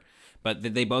sure. But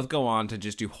they both go on to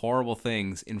just do horrible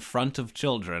things in front of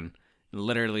children,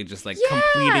 literally just like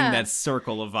completing that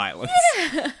circle of violence.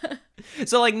 Yeah.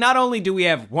 So like, not only do we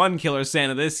have one killer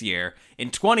Santa this year, in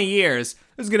 20 years,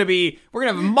 we're gonna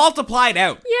have multiplied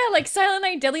out. Yeah, like Silent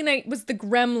Night, Deadly Night was the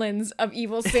gremlins of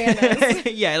evil Santas.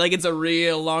 Yeah, like it's a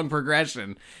real long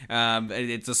progression.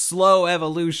 It's a slow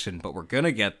evolution, but we're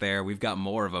gonna get there. We've got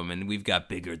more of them, and we've got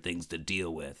bigger things to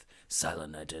deal with.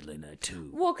 Silent Night, Deadly Night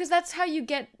 2. Well, because that's how you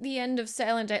get the end of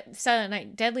Silent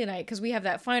Night, Deadly Night, because we have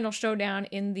that final showdown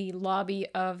in the lobby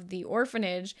of the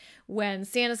orphanage when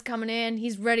Santa's coming in,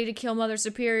 he's ready to kill Mother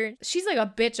Superior. She's like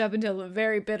a bitch up until the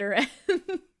very bitter end.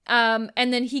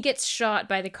 And then he gets shot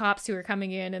by the cops who are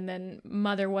coming in, and then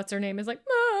Mother What's-Her-Name is like,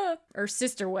 ah! Or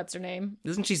Sister What's-Her-Name.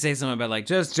 Doesn't she say something about like,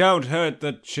 just don't hurt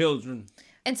the children?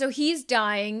 And so he's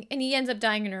dying, and he ends up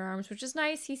dying in her arms, which is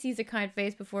nice. He sees a kind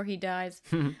face before he dies.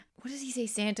 What does he say?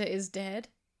 Santa is dead?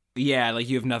 Yeah, like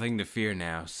you have nothing to fear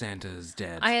now. Santa is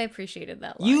dead. I appreciated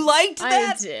that line. You liked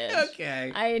that? I did.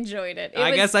 Okay. I enjoyed it.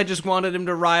 I guess I just wanted him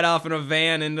to ride off in a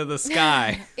van into the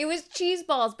sky. It was cheese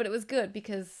balls, but it was good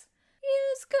because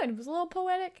was good. It was a little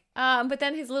poetic. But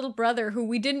then his little brother, who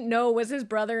we didn't know was his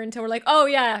brother until we're like, oh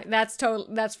yeah,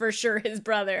 that's for sure his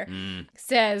brother,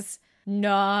 says,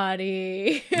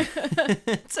 naughty.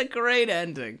 It's a great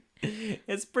ending.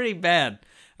 It's pretty bad.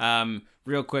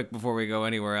 Real quick before we go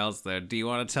anywhere else, though, do you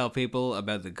want to tell people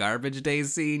about the garbage day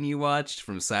scene you watched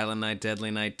from Silent Night, Deadly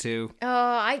Night 2?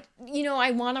 I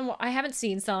haven't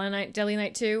seen Silent Night, Deadly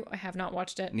Night 2. I have not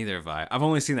watched it. Neither have I. I've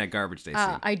only seen that garbage day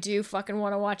scene. I do fucking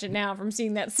want to watch it now from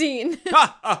seeing that scene.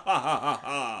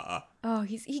 Oh,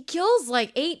 he kills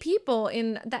like 8 people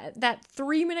in that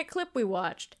 3-minute clip we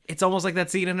watched. It's almost like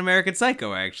that scene in American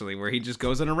Psycho, actually, where he just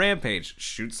goes on a rampage,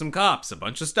 shoots some cops, a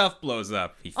bunch of stuff blows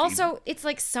up. Also, it's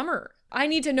like summer. I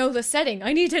need to know the setting.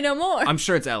 I need to know more. I'm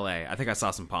sure it's LA. I think I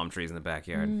saw some palm trees in the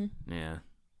backyard. Yeah.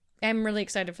 I'm really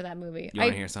excited for that movie. You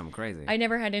want to hear something crazy? I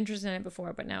never had interest in it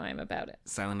before, but now I'm about it.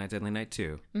 Silent Night, Deadly Night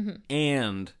 2.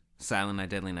 And Silent Night,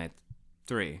 Deadly Night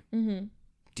 3.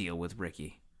 Deal with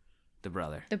Ricky, the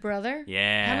brother. The brother?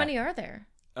 Yeah. How many are there?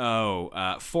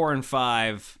 4 and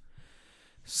 5.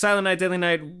 Silent Night, Deadly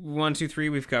Night 1, 2, 3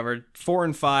 we've covered. 4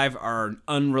 and 5 are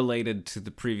unrelated to the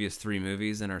previous 3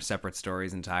 movies and are separate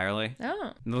stories entirely.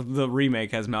 Oh. The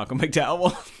remake has Malcolm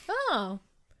McDowell. Oh.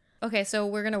 Okay, so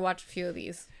we're going to watch a few of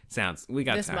these. We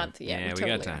got this time. month. Yeah, we totally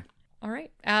got time. All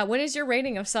right. What is your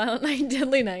rating of Silent Night,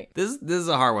 Deadly Night? This is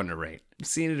a hard one to rate. I've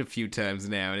seen it a few times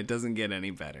now, and it doesn't get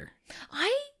any better.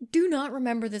 I do not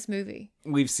remember this movie.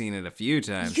 We've seen it a few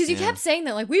times. Because you kept saying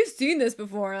that, like, we've seen this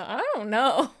before. I don't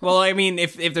know. Well, I mean,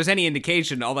 if there's any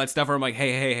indication, all that stuff where I'm like,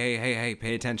 hey,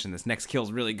 pay attention. This next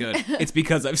kill's really good. It's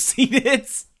because I've seen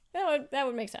it. That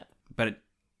would make sense. But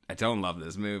I don't love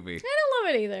this movie. I don't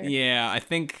love it either. Yeah, I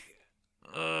think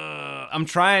I'm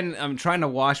trying to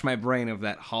wash my brain of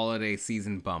that holiday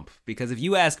season bump, because if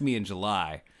you ask me in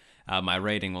July, my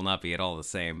rating will not be at all the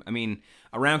same. I mean,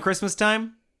 around Christmas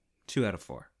time, 2 out of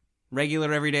 4.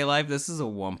 Regular everyday life, this is a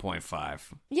 1.5.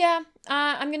 Yeah,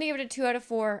 I'm going to give it a 2 out of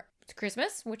 4. It's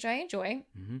Christmas, which I enjoy.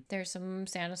 There's some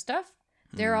Santa stuff.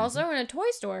 They're also in a toy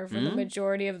store for the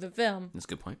majority of the film. That's a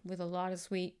good point. With a lot of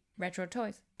sweet retro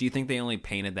toys. Do you think they only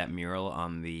painted that mural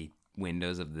on the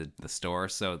windows of the store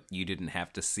so you didn't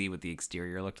have to see what the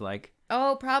exterior looked like?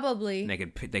 Oh, probably.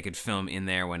 They could film in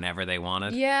there whenever they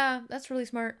wanted. Yeah, that's really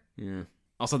smart. Yeah.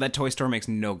 Also, that toy store makes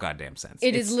no goddamn sense.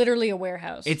 It is literally a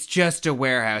warehouse. It's just a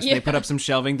warehouse. Yeah. They put up some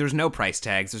shelving. There's no price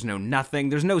tags. There's no nothing.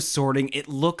 There's no sorting. It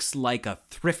looks like a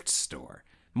thrift store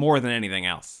more than anything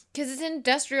else. Because it's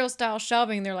industrial style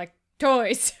shelving. They're like,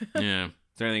 toys. Yeah. Is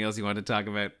there anything else you want to talk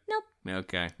about? Nope.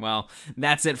 Okay. Well,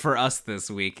 that's it for us this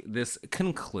week. This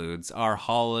concludes our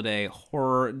holiday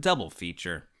horror double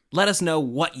feature. Let us know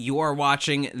what you're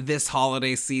watching this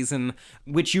holiday season,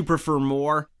 which you prefer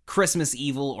more, Christmas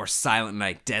Evil or Silent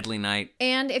Night, Deadly Night.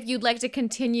 And if you'd like to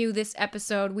continue this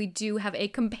episode, we do have a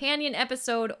companion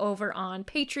episode over on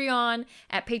Patreon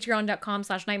at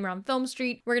patreon.com/Nightmare on Film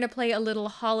Street. We're going to play a little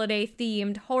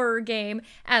holiday-themed horror game,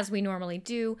 as we normally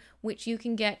do, which you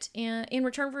can get in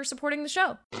return for supporting the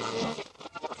show.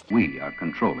 We are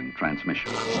controlling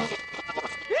transmission.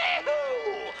 Yahoo!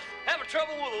 Having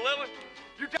trouble with a lever?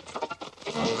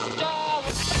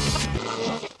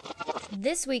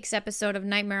 This week's episode of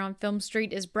Nightmare on Film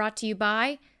Street is brought to you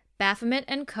by Baphomet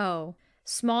 & Co.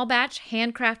 Small batch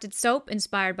handcrafted soap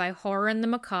inspired by horror and the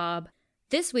macabre.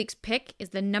 This week's pick is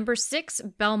the No. 6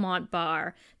 Belmont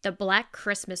Bar, the Black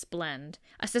Christmas Blend,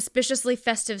 a suspiciously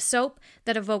festive soap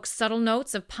that evokes subtle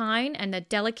notes of pine and the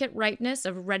delicate ripeness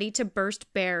of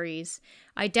ready-to-burst berries.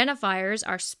 Identifiers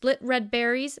are split red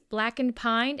berries, blackened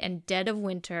pine, and dead of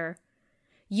winter.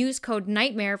 Use code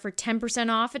NIGHTMARE for 10%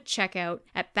 off at checkout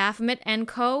at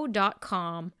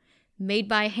baphometandco.com. Made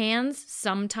by hands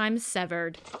sometimes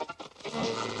severed.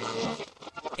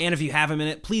 And if you have a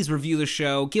minute, please review the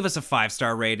show, give us a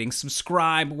 5-star rating,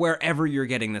 subscribe wherever you're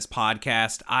getting this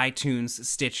podcast, iTunes,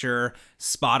 Stitcher,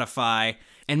 Spotify,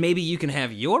 and maybe you can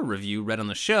have your review read on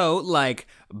the show, like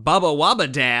Bubba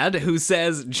Wabba Dad, who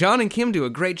says, John and Kim do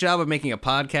a great job of making a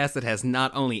podcast that has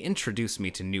not only introduced me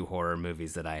to new horror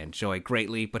movies that I enjoy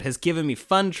greatly, but has given me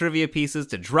fun trivia pieces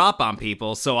to drop on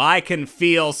people so I can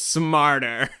feel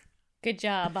smarter. Good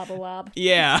job, Bubba Wob.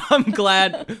 Yeah, I'm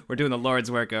glad we're doing the Lord's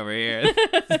work over here.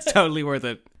 It's totally worth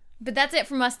it. But that's it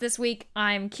from us this week.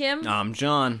 I'm Kim. I'm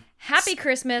John. Happy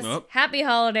Christmas. Happy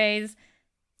holidays.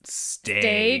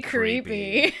 Stay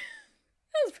creepy.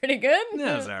 That was pretty good.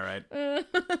 That was all right.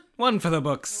 One for the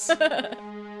books.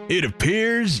 It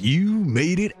appears you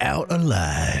made it out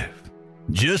alive.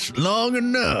 Just long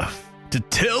enough to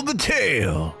tell the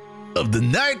tale of the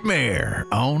Nightmare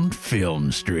on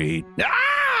Film Street.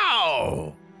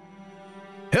 Ow!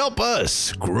 Help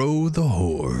us grow the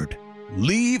horde.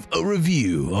 leave a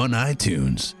review on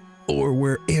iTunes or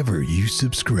wherever you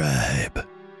subscribe.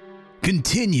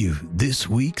 Continue this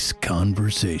week's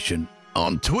conversation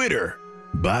on Twitter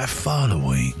by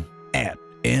following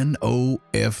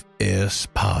 @NOFS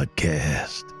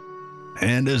Podcast.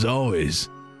 And as always,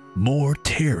 more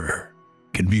terror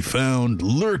can be found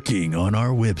lurking on our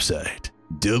website,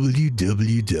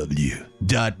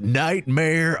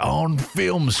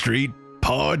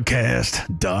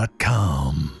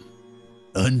 www.nightmareonfilmstreetpodcast.com.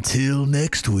 Until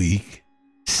next week,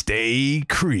 stay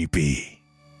creepy,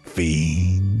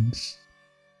 fiends.